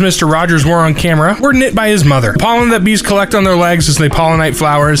cardigans Mr. Rogers wore on camera were knit by his mother. The pollen that bees collect on their legs as they pollinate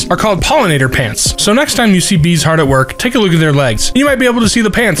flowers are called pollinator pants. So next time you see bees hard at work, take a look at their legs. You might be able to see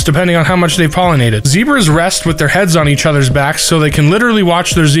the pants depending on how much they've pollinated. Zebras rest with their heads on each other's backs so they can literally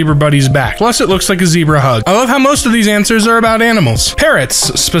watch their zebra buddy's back. Plus it looks like a zebra hug. I love how most of these answers are about animals.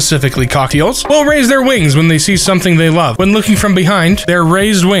 Parrots, specifically cockatiels, will raise their wings when they see something they love. When looking from behind, their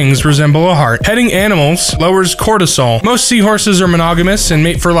raised wings resemble a heart. Petting animals lowers cortisol. Most seahorses are monogamous and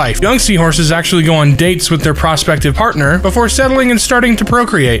mate for life. Young seahorses actually go on dates with their prospective partner before settling and starting to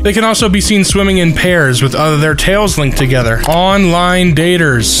procreate. They can also be seen swimming in pairs with their tails linked together. Online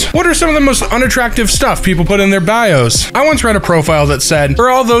daters. What are some of the most unattractive stuff people put in their bios? I once read a profile that said, for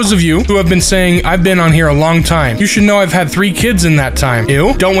all those of you who have been saying, I've been on here a long time, you should know I've had 3 kids in that time.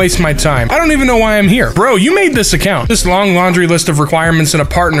 Ew, don't waste my time. I don't even know why I'm here. Bro, you made this account. This long laundry list of requirements in a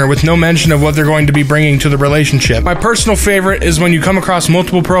partner with no mention of what they're going to be bringing to the relationship. My personal favorite is when you come across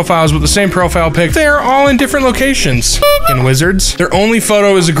multiple profiles with the same profile pic. They are all in different locations. F***ing wizards. Their only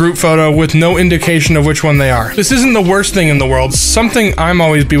photo is a group photo with no indication of which one they are. This isn't the worst thing in the world. Something I'm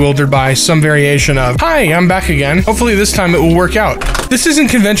always bewildered by, some variation of, hi, I'm back again. Hopefully this time it will work out. This isn't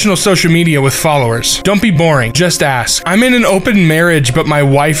conventional social media with followers. Don't be boring. Just ask. I'm in an open marriage, but my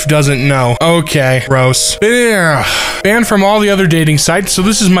wife doesn't know. Okay, gross. Banned from all the other dating sites, so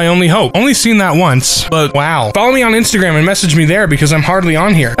this is my only hope. Only seen that once, but wow. Follow me on Instagram and message me there because I'm hardly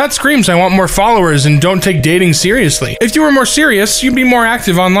on here. That screams I want more followers and don't take dating seriously. If you were more serious, you'd be more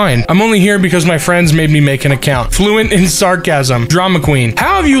active online. I'm only here because my friends made me make an account. Fluent in sarcasm. Drama queen.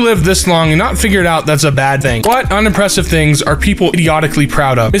 How have you lived this long and not figured out that's a bad thing? What unimpressive things are people idiotically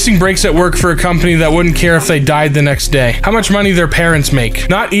proud of? Missing breaks at work for a company that wouldn't care if they died the next day. How much money their parents make.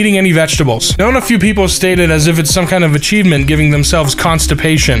 Not eating any vegetables. Known a few people stated as if it's some kind of achievement giving themselves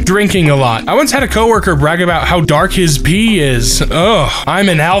constipation. Drinking a lot. I once had a coworker brag about how dark his pee is. Ugh, I'm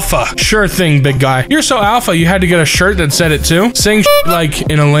an alpha. Sure thing, big guy. You're so alpha you had to get a shirt that said it too? Saying like,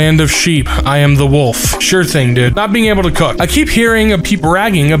 in a land of sheep, I am the wolf. Sure thing, dude. Not being able to cook. I keep hearing of people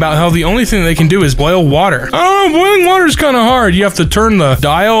bragging about how the only thing they can do is boil water. Oh, boiling water's kind kind of hard. You have to turn the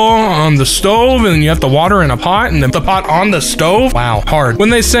dial on the stove, and you have to water in a pot, and the pot on the stove. Wow, hard. When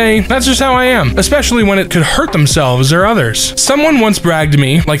they say, that's just how I am, especially when it could hurt themselves or others. Someone once bragged to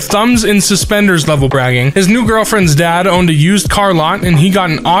me, like thumbs in suspenders level bragging, his new girlfriend's dad owned a used car lot, and he got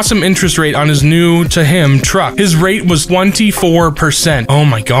an awesome interest rate on his new, to him, truck. His rate was 24%. Oh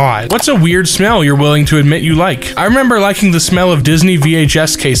my god. What's a weird smell you're willing to admit you like? I remember liking the smell of Disney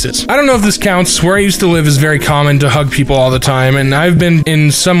VHS cases. I don't know if this counts. Where I used to live is very common to hug people all the time, and I've been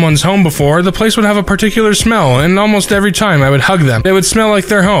in someone's home before. The place would have a particular smell, and almost every time I would hug them, they would smell like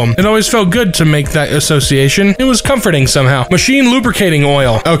their home. It always felt good to make that association. It was comforting somehow. Machine lubricating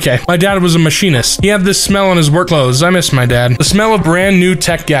oil. Okay, my dad was a machinist. He had this smell on his work clothes. I miss my dad. The smell of brand new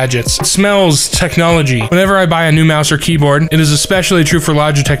tech gadgets. It smells technology. Whenever I buy a new mouse or keyboard, it is especially true for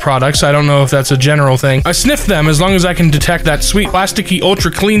Logitech products. I don't know if that's a general thing. I sniff them as long as I can detect that sweet plasticky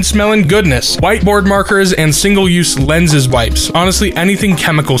ultra clean smelling goodness. Whiteboard markers and single-use lenses wipes. Honestly, anything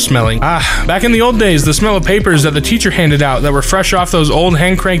chemical smelling. Back in the old days, the smell of papers that the teacher handed out that were fresh off those old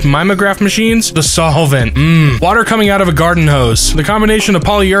hand-cranked mimeograph machines. The solvent. Water coming out of a garden hose. The combination of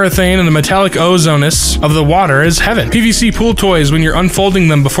polyurethane and the metallic ozonous of the water is heaven. PVC pool toys when you're unfolding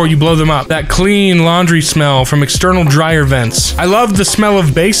them before you blow them up. That clean laundry smell from external dryer vents. I love the smell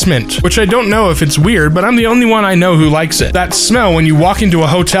of basement, which I don't know if it's weird, but I'm the only one I know who likes it. That smell when you walk into a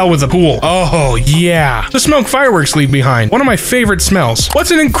hotel with a pool. Oh, yeah. The smoke fireworks leave behind. One of my favorite smells.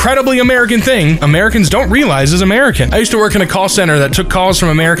 What's an incredibly American thing Americans don't realize is American? I used to work in a call center that took calls from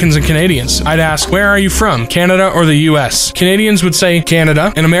Americans and Canadians. I'd ask, where are you from? Canada or the US? Canadians would say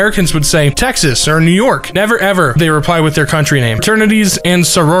Canada, and Americans would say Texas or New York. Never ever they reply with their country name. Fraternities and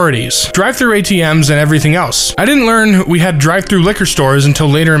sororities. Drive-through ATMs and everything else. I didn't learn we had drive-through liquor stores until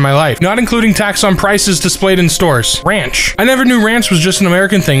later in my life, not including tax on prices displayed in stores. Ranch. I never knew ranch was just an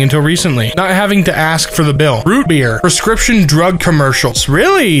American thing until recently. Not having to ask for the bill. Root beer. Prescription drug commercials.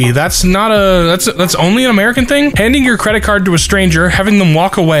 Really? That's only an American thing? Handing your credit card to a stranger, having them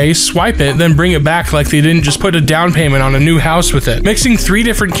walk away, swipe it, then bring it back like they didn't just put a down payment on a new house with it. Mixing 3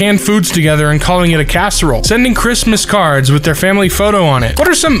 different canned foods together and calling it a casserole. Sending Christmas cards with their family photo on it. What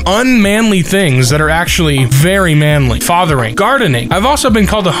are some unmanly things that are actually very manly? Fathering. Gardening. I've also been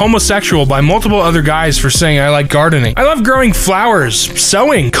called a homosexual by multiple other guys for saying I like gardening. I love growing flowers,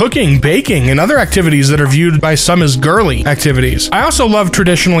 sewing, cooking, baking, and other activities that are viewed by some as girly activities. I also love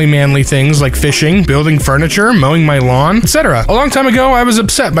traditionally manly things like fishing, building furniture, mowing my lawn, etc. A long time ago, I was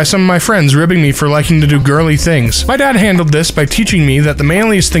upset by some of my friends ribbing me for liking to do girly things. My dad handled this by teaching me that the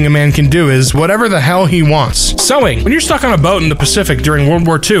manliest thing a man can do is whatever the hell he wants. Sewing. When you're stuck on a boat in the Pacific during World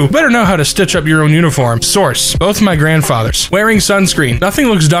War II, you better know how to stitch up your own uniform. Source. Both my grandfathers. Wearing sunscreen. Nothing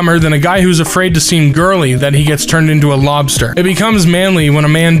looks dumber than a guy who's afraid to seem girly that he gets turned into a lobster. It becomes manly when a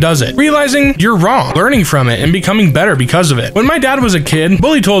man does it. Realizing you're wrong, learning from it, and becoming better because of it. When my dad was a kid,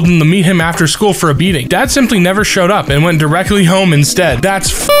 Bully told him to meet him after school for a beating. Dad simply never showed up and went directly home instead.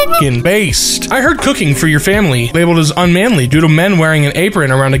 That's fucking based. I heard cooking for your family labeled as unmanly due to men wearing an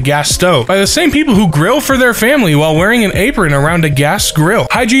apron around a gas stove by the same people who grill for their family while wearing an apron around a gas grill.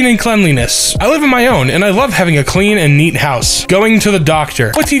 Hygiene and cleanliness. I live on my own and I love having a clean and neat house. Going to the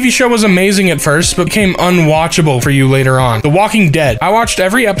doctor. What TV show was amazing at first but became unwatchable for you later on? The Walking Dead. I watched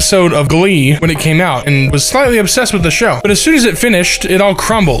every episode of Glee when it came out and was slightly obsessed with the show, but as soon as it finished, it all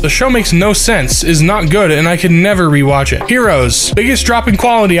crumbled. The show makes no sense, is not good, and I could never rewatch it. Heroes. Biggest drop in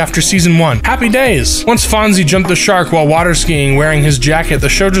quality after season 1. Happy Days. Once Fonzie jumped the shark while water skiing wearing his jacket, the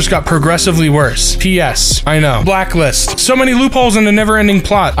show just got progressively worse. P.S. I know. Blacklist. So many loopholes in a never-ending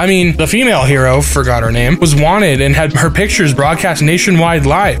plot. I mean, the female hero, forgot her name, was wanted and had her pictures broadcast nationwide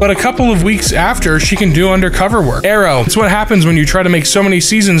live, but a couple of weeks after, she can do undercover work. Arrow. It's what happens when you try to make so many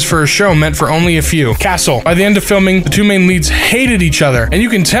seasons for a show meant for only a few. Castle. By the end of filming, the 2 main leads hated each other, and you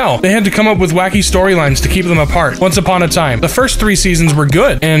can tell they had to come up with wacky storylines to keep them apart. Once Upon a Time. The first 3 seasons were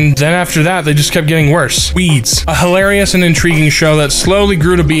good, and then after that, they just kept getting worse. Weeds. A hilarious and intriguing show that slowly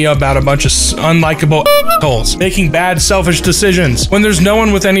grew to be about a bunch of unlikable assholes making bad, selfish decisions. When there's no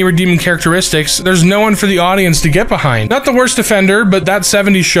one with any redeeming characteristics, there's no one for the audience to get behind. Not the worst offender, but that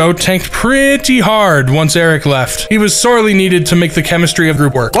 70s show tanked pretty hard once Eric left. He was sorely needed to make the chemistry of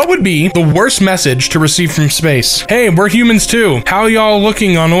group work. What would be the worst message to receive from space? Hey, we're humans too. How y'all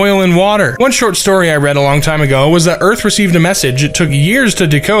looking on oil and water? One short story I read a long time ago was that Earth received a message it took years to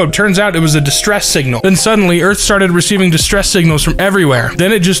decode. Turns out it was a distress signal. Then suddenly Earth started receiving distress signals from everywhere.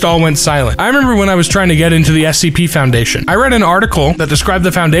 Then it just all went silent. I remember when I was trying to get into the SCP Foundation. I read an article that described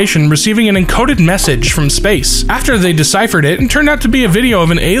the Foundation receiving an encoded message from space. After they deciphered it, it turned out to be a video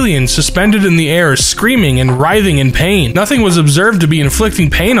of an alien suspended in the air screaming and writhing in pain. Nothing was observed to be inflicting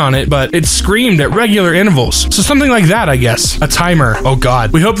pain on it, but it screamed at regular intervals, else. So something like that, I guess. A timer. Oh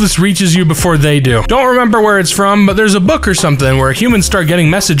god. We hope this reaches you before they do. Don't remember where it's from, but there's a book or something where humans start getting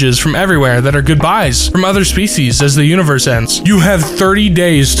messages from everywhere that are goodbyes from other species as the universe ends. You have 30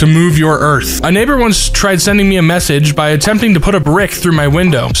 days to move your Earth. A neighbor once tried sending me a message by attempting to put a brick through my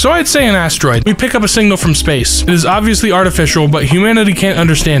window. So I'd say an asteroid. We pick up a signal from space. It is obviously artificial, but humanity can't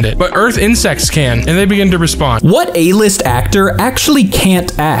understand it. But Earth insects can, and they begin to respond. What A-list actor actually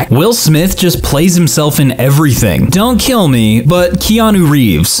can't act? Will Smith just plays himself in everything. Don't kill me, but Keanu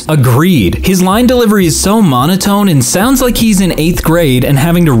Reeves. Agreed. His line delivery is so monotone and sounds like he's in 8th grade and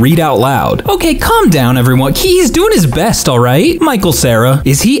having to read out loud. Okay, calm down everyone. He's doing his best, alright? Michael Cera.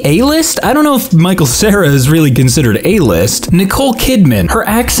 Is he A-list? I don't know if Michael Cera is really considered A-list. Nicole Kidman. Her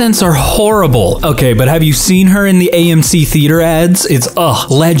accents are horrible. Okay, but have you seen her in the AMC theater ads? It's,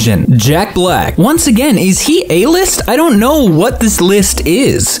 legend. Jack Black. Once again, is he A-list? I don't know what this list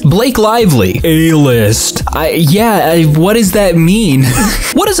is. Blake Lively. A-list. What does that mean?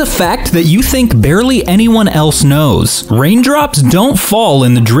 What is a fact that you think barely anyone else knows? Raindrops don't fall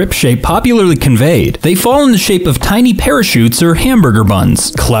in the drip shape popularly conveyed. They fall in the shape of tiny parachutes or hamburger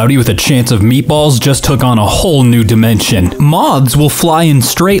buns. Cloudy with a chance of meatballs just took on a whole new dimension. Moths will fly in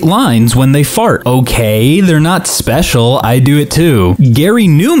straight lines when they fart. Okay, they're not special. I do it too. Gary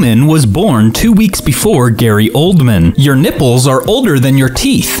Newman was born 2 weeks before Gary Oldman. Your nipples are older than your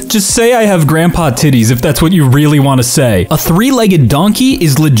teeth. Just say I have grandpa titties if that's what you really want to say. A three-legged donkey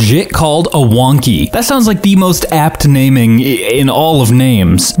is legit called a wonky. That sounds like the most apt naming in all of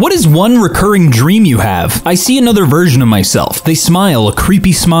names. What is one recurring dream you have? I see another version of myself. They smile a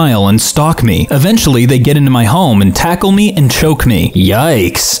creepy smile and stalk me. Eventually, they get into my home and tackle me and choke me.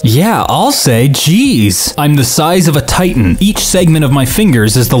 Yikes. Yeah, I'll say, geez. I'm the size of a titan. Each segment of my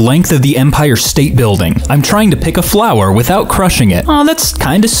fingers is the length of the Empire State Building. I'm trying to pick a flower without crushing it. Oh, that's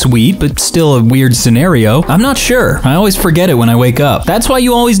kind of sweet, but still a weird scenario. I'm not sure. I always forget it when I wake up. That's why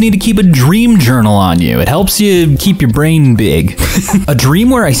you always need to keep a dream journal on you. It helps you keep your brain big. A dream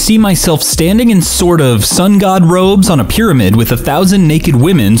where I see myself standing in sort of sun god robes on a pyramid with 1,000 naked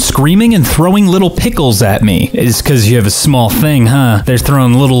women screaming and throwing little pickles at me. It's because you have a small thing, huh? They're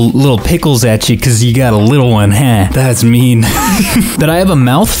throwing little pickles at you because you got a little one, huh? That's mean. That I have a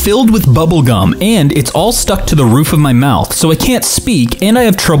mouth filled with bubble gum and it's all stuck to the roof of my mouth, so I can't speak and I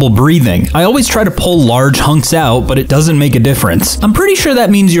have trouble breathing. I always try to pull large hunks out, but it doesn't make a difference. I'm pretty sure that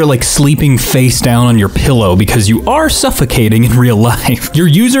means you're like sleeping face down on your pillow because you are suffocating in real life. Your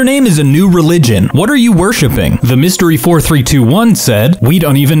username is a new religion. What are you worshiping? The Mystery 4321 said, we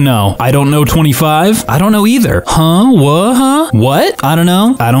don't even know. I don't know 25. I don't know either. Huh? What? Huh? What? I don't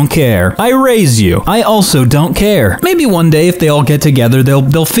know. I don't care. I raise you. I also don't care. Maybe one day if they all get together,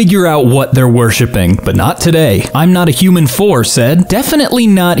 they'll figure out what they're worshiping, but not today. I'm not a human 4 said, definitely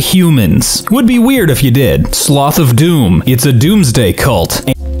not humans. Would be weird if you did. Sloth of Doom. It's a doomsday cult.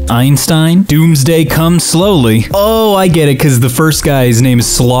 Einstein, doomsday comes slowly. Oh, I get it, because the first guy's name is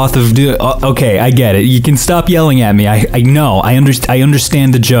Sloth of Doom. Okay, I get it. You can stop yelling at me. I know. I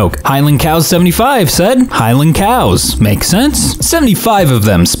understand the joke. Highland Cows 75 said, Highland Cows. Makes sense? 75 of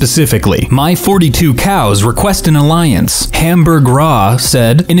them, specifically. My 42 cows request an alliance. Hamburg Ra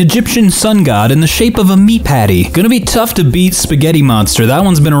said, an Egyptian sun god in the shape of a meat patty. Gonna be tough to beat Spaghetti Monster. That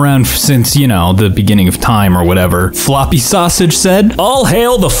one's been around since, the beginning of time or whatever. Floppy Sausage said, all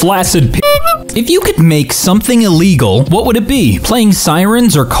hail the flaccid If you could make something illegal, what would it be? Playing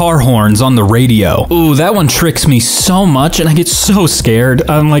sirens or car horns on the radio? Ooh, that one tricks me so much and I get so scared.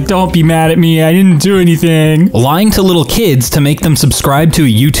 I'm like, don't be mad at me, I didn't do anything. Lying to little kids to make them subscribe to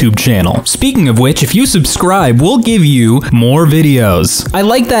a YouTube channel. Speaking of which, if you subscribe, we'll give you more videos. I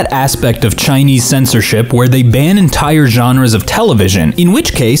like that aspect of Chinese censorship where they ban entire genres of television, in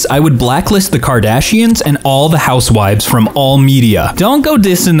which case I would blacklist the Kardashians and all the housewives from all media. Don't go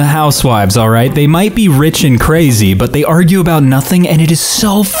dissing the housewives, alright? They might be rich and crazy, but they argue about nothing and it is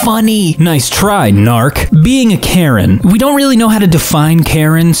so funny. Nice try, narc. Being a Karen. We don't really know how to define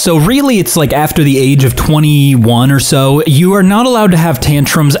Karen, so really it's like after the age of 21 or so, you are not allowed to have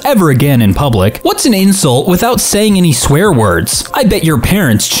tantrums ever again in public. What's an insult without saying any swear words? I bet your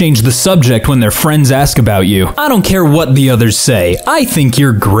parents change the subject when their friends ask about you. I don't care what the others say. I think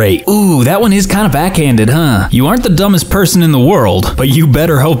you're great. Ooh, that one is kind of backhanded, huh? You aren't the dumbest person in the world, but you better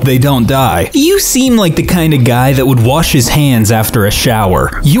better hope they don't die. You seem like the kind of guy that would wash his hands after a shower.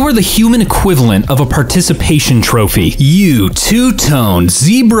 You are the human equivalent of a participation trophy. You two-toned,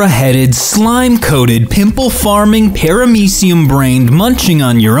 zebra-headed, slime-coated, pimple-farming, paramecium-brained, munching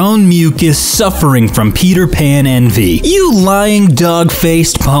on your own mucus, suffering from Peter Pan envy. You lying,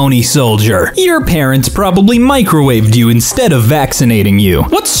 dog-faced pony soldier. Your parents probably microwaved you instead of vaccinating you.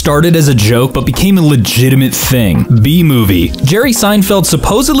 What started as a joke but became a legitimate thing? B-movie. Jerry Seinfeld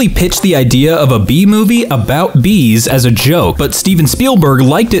supposedly pitched the idea of a B-movie about bees as a joke, but Steven Spielberg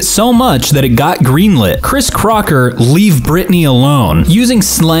liked it so much that it got greenlit. Chris Crocker, Leave Britney Alone. Using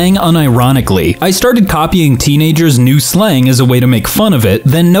slang unironically. I started copying teenagers' new slang as a way to make fun of it,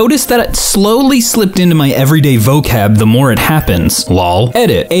 then noticed that it slowly slipped into my everyday vocab the more it happens. Lol.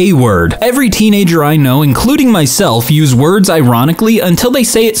 Edit. A-word. Every teenager I know, including myself, use words ironically until they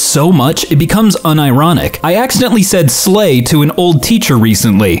say it so much it becomes unironic. I accidentally said slay to an old teacher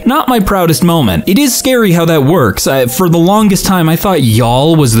recently. Not my proudest moment. It is scary how that works. For the longest time I thought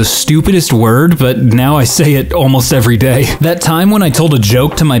y'all was the stupidest word, but now I say it almost every day. That time when I told a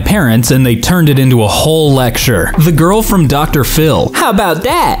joke to my parents and they turned it into a whole lecture. The girl from Dr. Phil. How about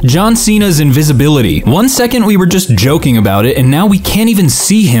that? John Cena's invisibility. 1 second we were just joking about it and now we can't even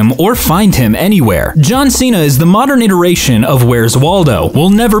see him or find him anywhere. John Cena is the modern iteration of Where's Waldo. We'll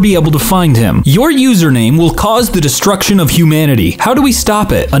never be able to find him. Your username will cause the destruction of humanity. How do we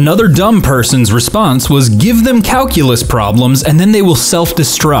stop it? Another dumb person's response was give them calculus problems and then they will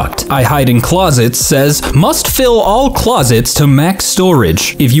self-destruct. I hide in closets says must fill all closets to max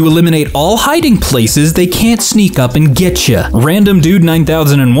storage. If you eliminate all hiding places, they can't sneak up and get you. Random Dude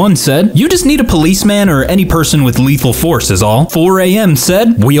 9001 said you just need a policeman or any person with lethal force is all. 4 a.m.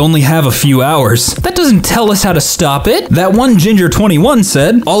 said we only have a few hours. That doesn't tell us how to stop it. That one Ginger 21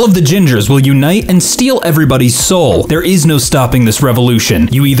 said all of the gingers will unite and steal everybody's soul. There is no stopping this revolution.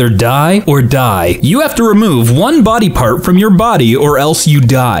 You either die or die. You have to remove one body part from your body or else you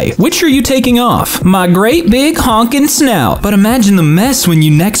die. Which are you taking off? My great big honkin' snout. But imagine the mess when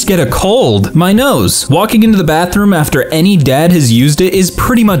you next get a cold. My nose. Walking into the bathroom after any dad has used it is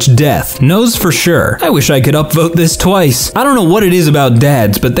pretty much death. Nose for sure. I wish I could upvote this twice. I don't know what it is about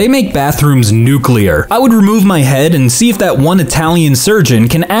dads, but they make bathrooms nuclear. I would remove my head and see if that one Italian surgeon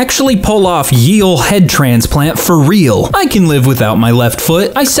can actually pull off ye ol' head transplant for real. I can live without my left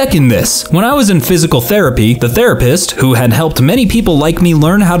foot. I second this. When I was in physical therapy, the therapist, who had helped many people like me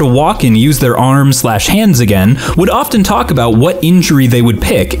learn how to walk and use their arms/hands again, would often talk about what injury they would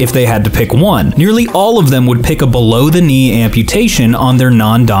pick if they had to pick one. Nearly all of them would pick a below-the-knee amputation on their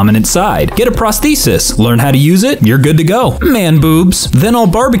non-dominant side. Get a prosthesis. Learn how to use it, you're good to go. Man boobs. Then I'll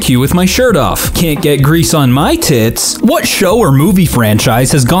barbecue with my shirt off. Can't get grease on my tits. What show or movie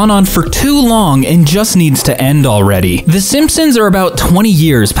franchise has gone on for too long and just needs to end already? The Simpsons are about 20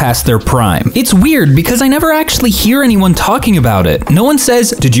 years past their prime. It's weird because I never actually hear anyone talking about it. No one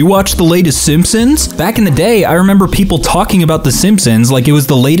says, did you watch the latest Simpsons? Back in the day, I remember people talking about the Simpsons like it was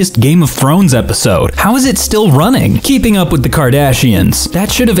the latest Game of Thrones episode. How is it still running? Keeping Up with the Kardashians.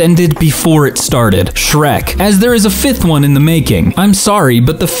 That should have ended before it started. Shrek, as there is a fifth one in the making. I'm sorry,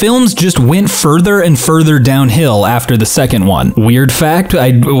 but the films just went further and further downhill after the second one. Weird fact,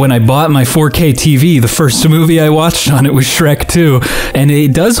 when I bought my 4K TV, the first movie I watched on it was Shrek 2, and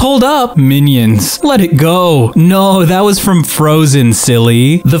it does hold up. Minions. Let it go. No, that was from Frozen,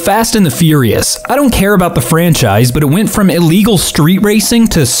 silly. The Fast and the Furious. I don't care about the franchise, but it went from illegal street racing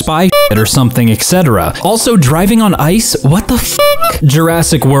to spy shit or something, etc. Also, driving on ice? What the fuck?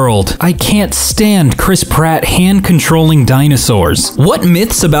 Jurassic World. I can't stand Chris Pratt hand-controlling dinosaurs. What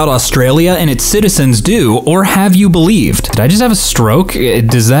myths about Australia and its citizens do, or have you believed? Did I just have a stroke?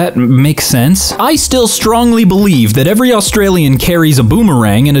 Does that make sense? I still strongly believe that every Australian carries a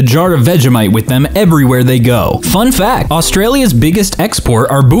boomerang and a jar of Vegemite with them everywhere they go. Fun fact, Australia's biggest export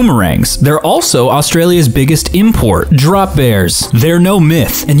are boomerangs. They're also Australia's biggest import. Drop bears. They're no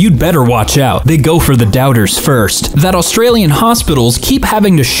myth, and you'd better watch out. They go for the doubters first. That Australian hospitals keep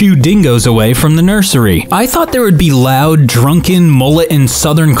having to shoo dingoes away from the nursery. I thought there would be loud, drunken, mullet and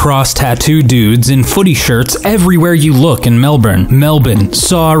Southern Cross tattoo dudes in footy shirts everywhere you look in Melbourne.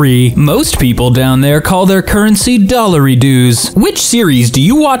 Sorry. Most people down there call their currency dollary dues. Which series do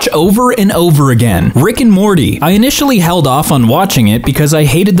you watch over and over again? Rick and Morty. I initially held off on watching it because I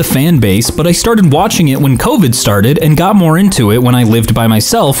hated the fan base, but I started watching it when COVID started and got more into it when I lived by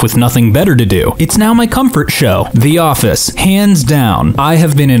myself with nothing nothing better to do. It's now my comfort show. The Office, hands down. I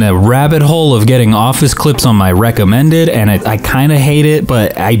have been in a rabbit hole of getting Office clips on my recommended, and I kind of hate it,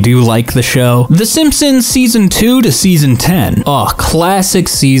 but I do like the show. The Simpsons season 2 to season 10. Oh, classic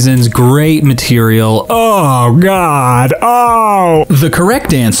seasons, great material. Oh, God. Oh. The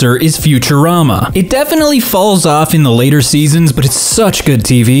correct answer is Futurama. It definitely falls off in the later seasons, but it's such good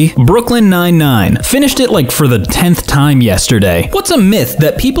TV. Brooklyn Nine-Nine. Finished it like for the 10th time yesterday. What's a myth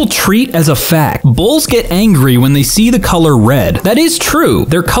that people treat as a fact? Bulls get angry when they see the color red. That is true.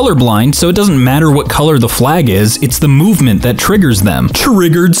 They're colorblind, so it doesn't matter what color the flag is. It's the movement that triggers them.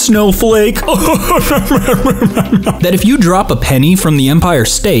 Triggered snowflake. That if you drop a penny from the Empire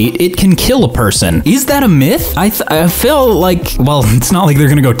State, it can kill a person. Is that a myth? I feel like, well, it's not like they're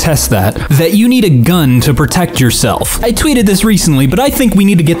gonna go test that. That you need a gun to protect yourself. I tweeted this recently, but I think we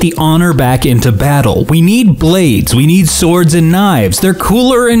need to get the honor back into battle. We need blades. We need swords and knives. They're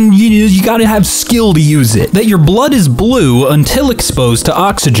cooler and you gotta have skill to use it. That your blood is blue until exposed to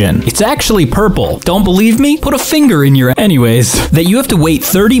oxygen. It's actually purple. Don't believe me? Put a finger in your... Anyways. That you have to wait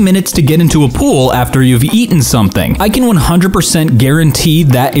 30 minutes to get into a pool after you've eaten something. I can 100% guarantee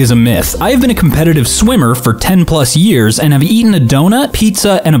that is a myth. I have been a competitive swimmer for 10 plus years and have eaten a donut,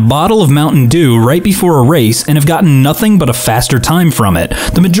 pizza, and a bottle of Mountain Dew right before a race and have gotten nothing but a faster time from it.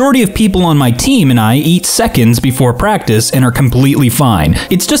 The majority of people on my team and I eat seconds before practice and are completely fine.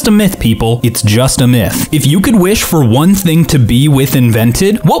 It's just a myth, people. It's just a myth. If you could wish for one thing to be with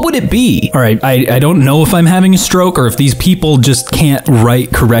invented, what would it be? Alright, I don't know if I'm having a stroke or if these people just can't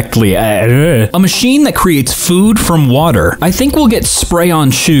write correctly. A machine that creates food from water. I think we'll get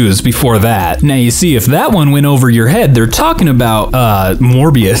spray-on shoes before that. Now you see, if that one went over your head, they're talking about,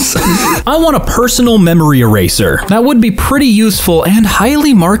 Morbius. I want a personal memory eraser. That would be pretty useful and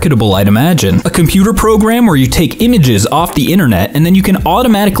highly marketable, I'd imagine. A computer program where you take images off the internet and then you can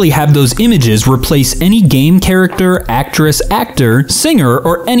automatically have those images replace any game character, actress, actor, singer,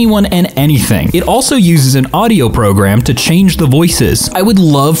 or anyone and anything. It also uses an audio program to change the voices. I would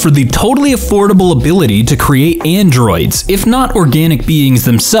love for the totally affordable ability to create androids, if not organic beings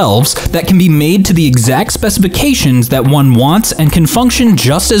themselves, that can be made to the exact specifications that one wants and can function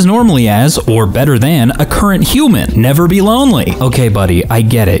just as normally as, or better than, a current human. Never be lonely. Okay, buddy, I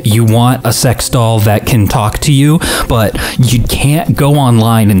get it. You want a sex doll that can talk to you, but you can't go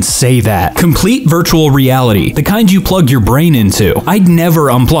online and say that. Complete virtual reality, the kind you plug your brain into. I'd never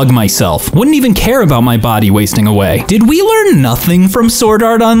unplug myself. Wouldn't even care about my body wasting away. Did we learn nothing from Sword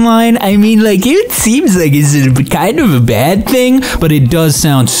Art Online? I mean, like, it seems like it's kind of a bad thing, but it does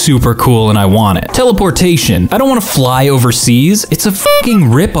sound super cool and I want it. Teleportation. I don't want to fly overseas. It's a fucking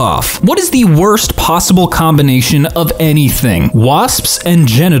ripoff. What is the worst possible combination of anything? Wasps and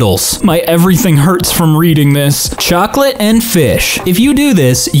genitals. My everything hurts from reading this. Chocolate and fish. If you do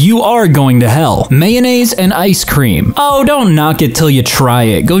this, you are going to hell. Mayonnaise and ice cream. Oh, don't knock it till you try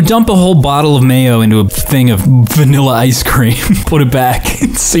it. Go dump a whole bottle of mayo into a thing of vanilla ice cream. Put it back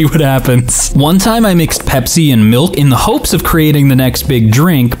and see what happens. One time I mixed Pepsi and milk in the hopes of creating the next big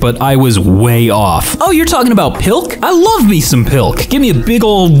drink, but I was way off. Oh, you're talking about pilk? I love me some pilk. Give me a big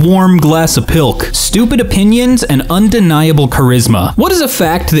old warm glass of pilk. Stupid opinions and undeniable charisma. What is a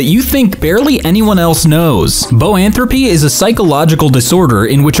fact that you think barely anyone else knows? Boanthropy is a psychological disorder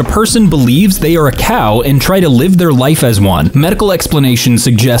in which a person believes they are a cow and try to live their life as one. Medical explanations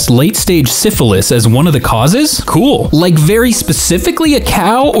suggest late-stage syphilis as one of the causes? Cool. Like very specifically a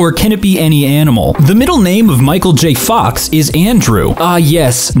cow, or can it be any animal? The middle name of Michael J. Fox is Andrew. Ah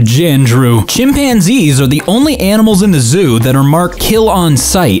yes, Jandrew. Chimpanzees are the only animals in the zoo that are marked kill on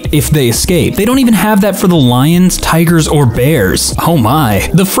sight if they escape. They don't even have that for the lions, tigers, or bears. Oh my.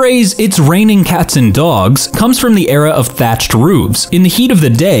 The phrase, "it's raining cats and dogs," comes from the era of thatched roofs. In the heat of the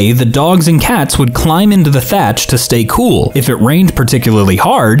day, the dogs and cats would climb into the thatch to stay cool. If it rained particularly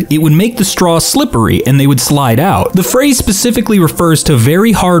hard, it would make the straw slippery and they would slide out. The phrase specifically refers to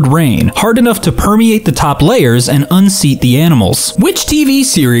very hard rain, hard enough to permeate the top layers and unseat the animals. Which TV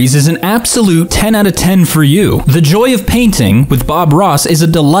series is an absolute 10 out of 10 for you? The Joy of Painting with Bob Ross is a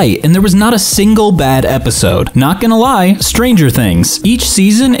delight, and there was not a single bad episode. Not gonna lie, Stranger Things. Each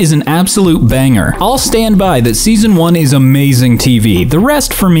season is an absolute banger. I'll stand by that season 1 is amazing TV. The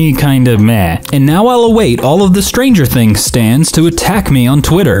rest for me kinda meh. And now I'll await all of the Stranger Things stans to attack me on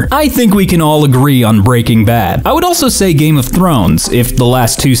Twitter. I think we can all agree on Breaking Bad. I would also say Game of Thrones, if the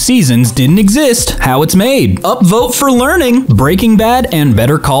last 2 seasons didn't exist, how it's made. Upvote for learning. Breaking Bad and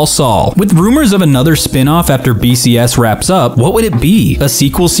Better Call Saul. With rumors of another spin-off after BCS wraps up, what would it be? A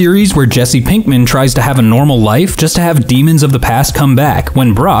sequel series where Jesse Pinkman tries to have a normal life just to have demons of the past come back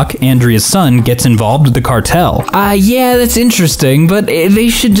when Brock, Andrea's son, gets involved with the cartel. Yeah, that's interesting, but but they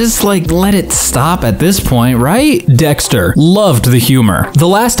should just, like, let it stop at this point, right? Dexter. Loved the humor. The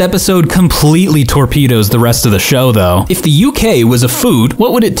last episode completely torpedoes the rest of the show, though. If the UK was a food,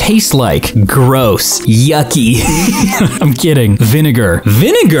 what would it taste like? Gross. Yucky. I'm kidding. Vinegar.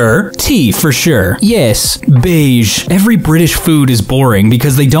 Vinegar? Tea, for sure. Yes. Beige. Every British food is boring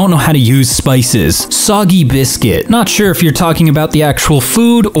because they don't know how to use spices. Soggy biscuit. Not sure if you're talking about the actual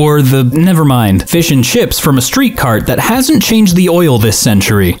food or the... Never mind. Fish and chips from a street cart that hasn't changed the oil this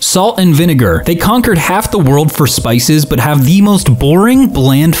century. Salt and vinegar. They conquered half the world for spices but have the most boring,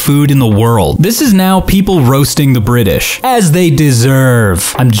 bland food in the world. This is now people roasting the British. As they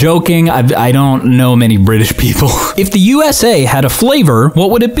deserve. I'm joking. I don't know many British people. If the USA had a flavor,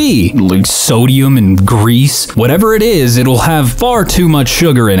 what would it be? Like sodium and grease? Whatever it is, it'll have far too much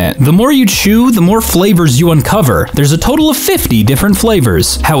sugar in it. The more you chew, the more flavors you uncover. There's a total of 50 different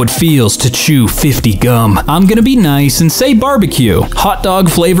flavors. How it feels to chew 50 gum. I'm gonna be nice and say barbecue. Hot dog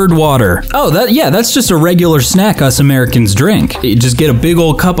flavored water. Oh, that's just a regular snack us Americans drink. You just get a big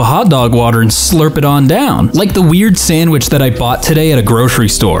old cup of hot dog water and slurp it on down. Like the weird sandwich that I bought today at a grocery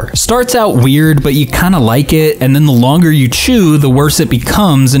store. Starts out weird, but you kinda like it, and then the longer you chew, the worse it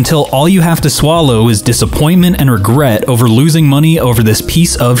becomes until all you have to swallow is disappointment and regret over losing money over this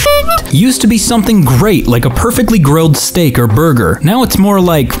piece of shit. Used to be something great, like a perfectly grilled steak or burger. Now it's more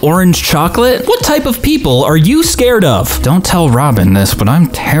like orange chocolate? What type of people are you scared of? Don't tell Robin this, but I'm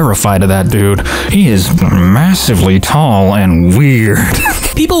terrified of that dude. He is massively tall and weird.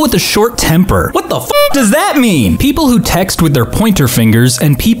 People with a short temper. What the f does that mean? People who text with their pointer fingers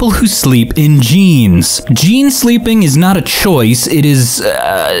and people who sleep in jeans. Jean sleeping is not a choice.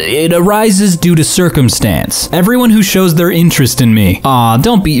 It arises due to circumstance. Everyone who shows their interest in me. Aw,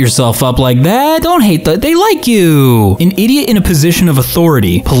 don't beat yourself up like that. Don't hate that. They like you. An idiot in a position of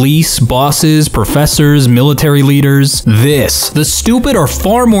authority. Police, bosses, professors, military leaders. The stupid are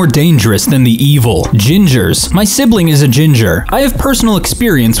far more dangerous than the evil. Gingers. My sibling is a ginger. I have personal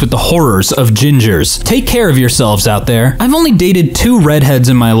experience with the horrors of gingers. Take care of yourselves out there. I've only dated 2 redheads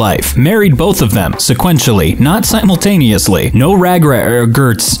in my life. Married both of them, sequentially, not simultaneously. No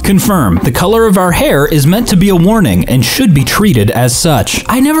gerts. Confirm. The color of our hair is meant to be a warning and should be treated as such.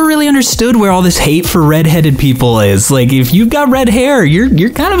 I never really understood where all this hate for redheaded people is. Like, if you've got red hair, you're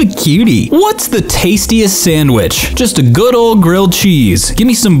kind of a cutie. What's the tastiest sandwich? Just a good old grilled cheese. Give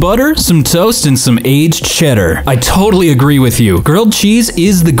me some butter, some toast, and some aged cheddar. I totally agree with you. Grilled cheese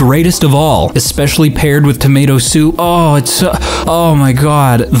is the greatest of all, especially paired with tomato soup. Oh my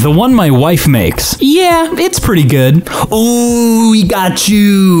god. The one my wife makes. Yeah, it's pretty good. Ooh, we got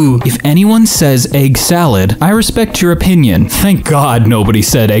you. If anyone says egg salad, I respect your opinion. Thank God nobody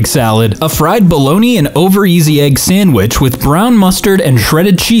said egg salad. A fried bologna and over-easy egg sandwich with brown mustard and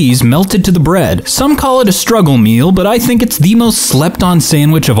shredded cheese melted to the bread. Some call it a struggle meal, but I think it's the most slept-on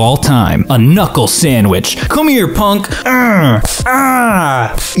sandwich of all time. A knuckle sandwich. Come here, punk.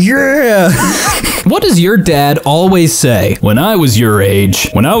 Yeah. What does your dad always say? When I was your age,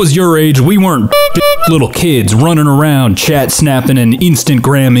 we weren't little kids running around chat-snapping and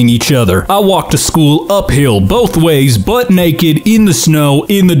Instagramming each other. I walked to school uphill both ways, butt naked, in the snow,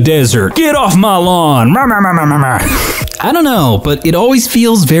 in the desert. Get off my lawn. I don't know, but it always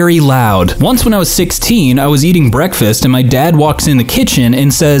feels very loud. Once when I was 16, I was eating breakfast and my dad walks in the kitchen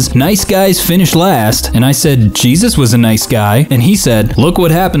and says, "Nice guys finish last." And I said, "Jesus was a nice guy." And he said, "Look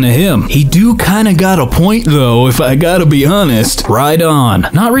what happened to him. He do kinda got a point though, if I gotta be honest." Right on.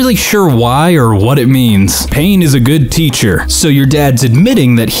 Not really sure why or what it means. Pain is a good teacher. So your dad's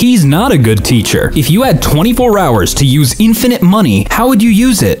admitting that he's not a good teacher. If you had 24 hours to use infinite money, how would you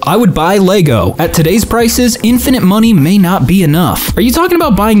use it? I would buy Lego. At today's prices, infinite money may not be enough. Are you talking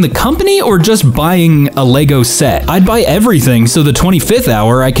about buying the company or just buying a Lego set? I'd buy everything so the 25th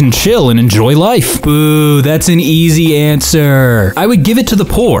hour I can chill and enjoy life. Boo, that's an easy answer. I would give it to the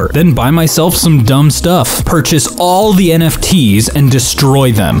poor, then buy myself some dumb stuff. Purchase all the NFTs and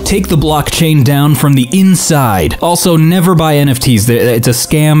destroy them. Take the blockchain down from the inside. Also, never buy NFTs. It's a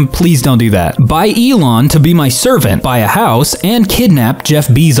scam. Please don't do that. Buy Elon to be my servant. Buy a house and kidnap Jeff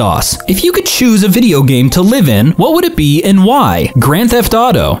Bezos. If you could choose a video game to live in, what would it be and why? Grand Theft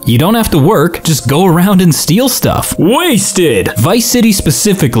Auto. You don't have to work, just go around and steal stuff. Wasted! Vice City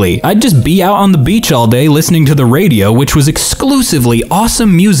specifically. I'd just be out on the beach all day listening to the radio, which was exclusively objectively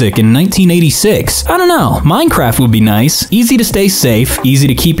awesome music in 1986. I don't know, Minecraft would be nice. Easy to stay safe, easy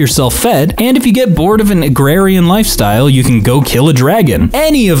to keep yourself fed, and if you get bored of an agrarian lifestyle, you can go kill a dragon.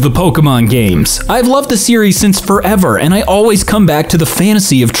 Any of the Pokemon games. I've loved the series since forever, and I always come back to the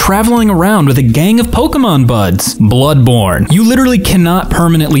fantasy of traveling around with a gang of Pokemon buds. Bloodborne. You literally cannot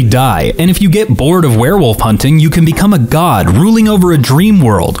permanently die, and if you get bored of werewolf hunting, you can become a god ruling over a dream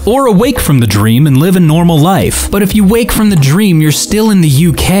world, or awake from the dream and live a normal life. But if you wake from the dream, you're still in the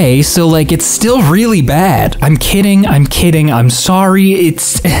UK, so like it's still really bad. I'm kidding, I'm sorry,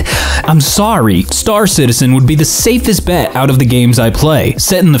 I'm sorry. Star Citizen would be the safest bet out of the games I play.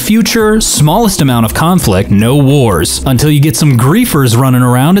 Set in the future, smallest amount of conflict, no wars. Until you get some griefers running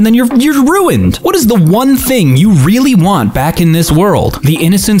around and then you're ruined. What is the one thing you really want back in this world? The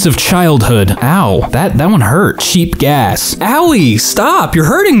innocence of childhood. Ow, that one hurt. Cheap gas. Owie, stop, you're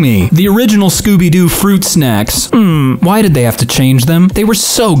hurting me. The original Scooby-Doo fruit snacks. Why did they have to change them? They were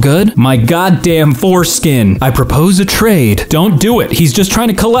so good. My goddamn foreskin. I propose a trade. Don't do it, he's just trying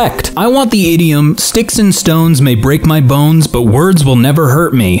to collect. I want the idiom, sticks and stones may break my bones, but words will never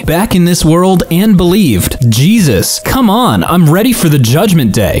hurt me. Back in this world and believed. Jesus, come on, I'm ready for the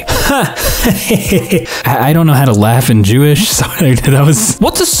judgment day. I don't know how to laugh in Jewish. Sorry, that was...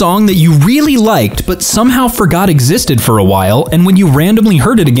 What's a song that you really liked, but somehow forgot existed for a while, and when you randomly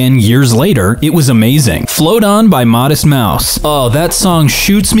heard it again years later, it was amazing? Float On by Modest Mouse. Oh, that song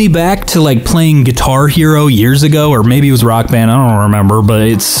shoots me back to like playing Guitar Hero years ago, or maybe it was Rock Band, I don't remember, but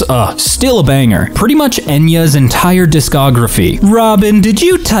it's still a banger. Pretty much Enya's entire discography. Robin, did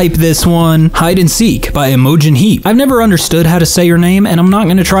you type this one? Hide and Seek by Imogen Heap. I've never understood how to say your name, and I'm not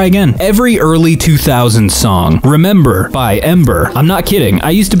gonna try again. Every early 2000s song. Remember by Ember. I'm not kidding,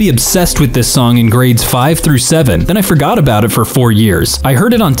 I used to be obsessed with this song in grades 5 through 7, then I forgot about it for 4 years. I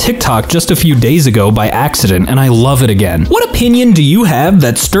heard it on TikTok just a few days ago by accident, and I love it again. What opinion do you have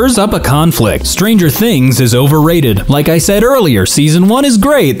that stirs up a conflict? Stranger Things is overrated. Like I said earlier, season 1 is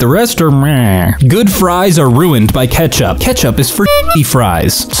great, the rest are meh. Good fries are ruined by ketchup. Ketchup is for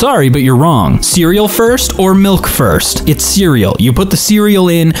fries. Sorry, but you're wrong. Cereal first or milk first? It's cereal. You put the cereal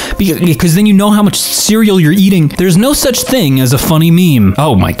in because then you know how much cereal you're eating. There's no such thing as a funny meme.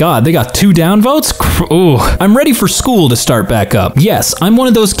 Oh my god, they got 2 downvotes? Ooh. I'm ready for school to start back up. Yes, I'm one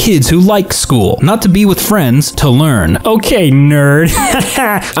of those kids who like school. Not to be with friends, to learn. Okay, nerd.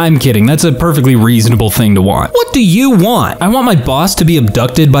 I'm kidding, that's a perfectly reasonable thing to want. What do you want? I want my boss to be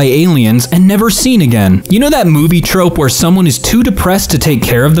abducted by aliens and never seen again. You know that movie trope where someone is too depressed to take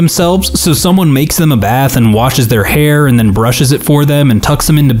care of themselves, so someone makes them a bath and washes their hair and then brushes it for them and tucks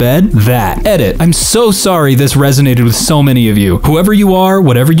them into bed? That. Edit. I'm so sorry this resonated with so many of you. Whoever you are,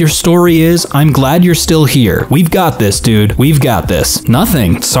 whatever your story is, I'm glad you're still here. We've got this, dude. We've got this.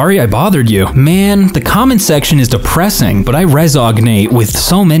 Nothing. Sorry I bothered you. Man, the comment section is depressing, but I resonate with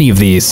so many of these.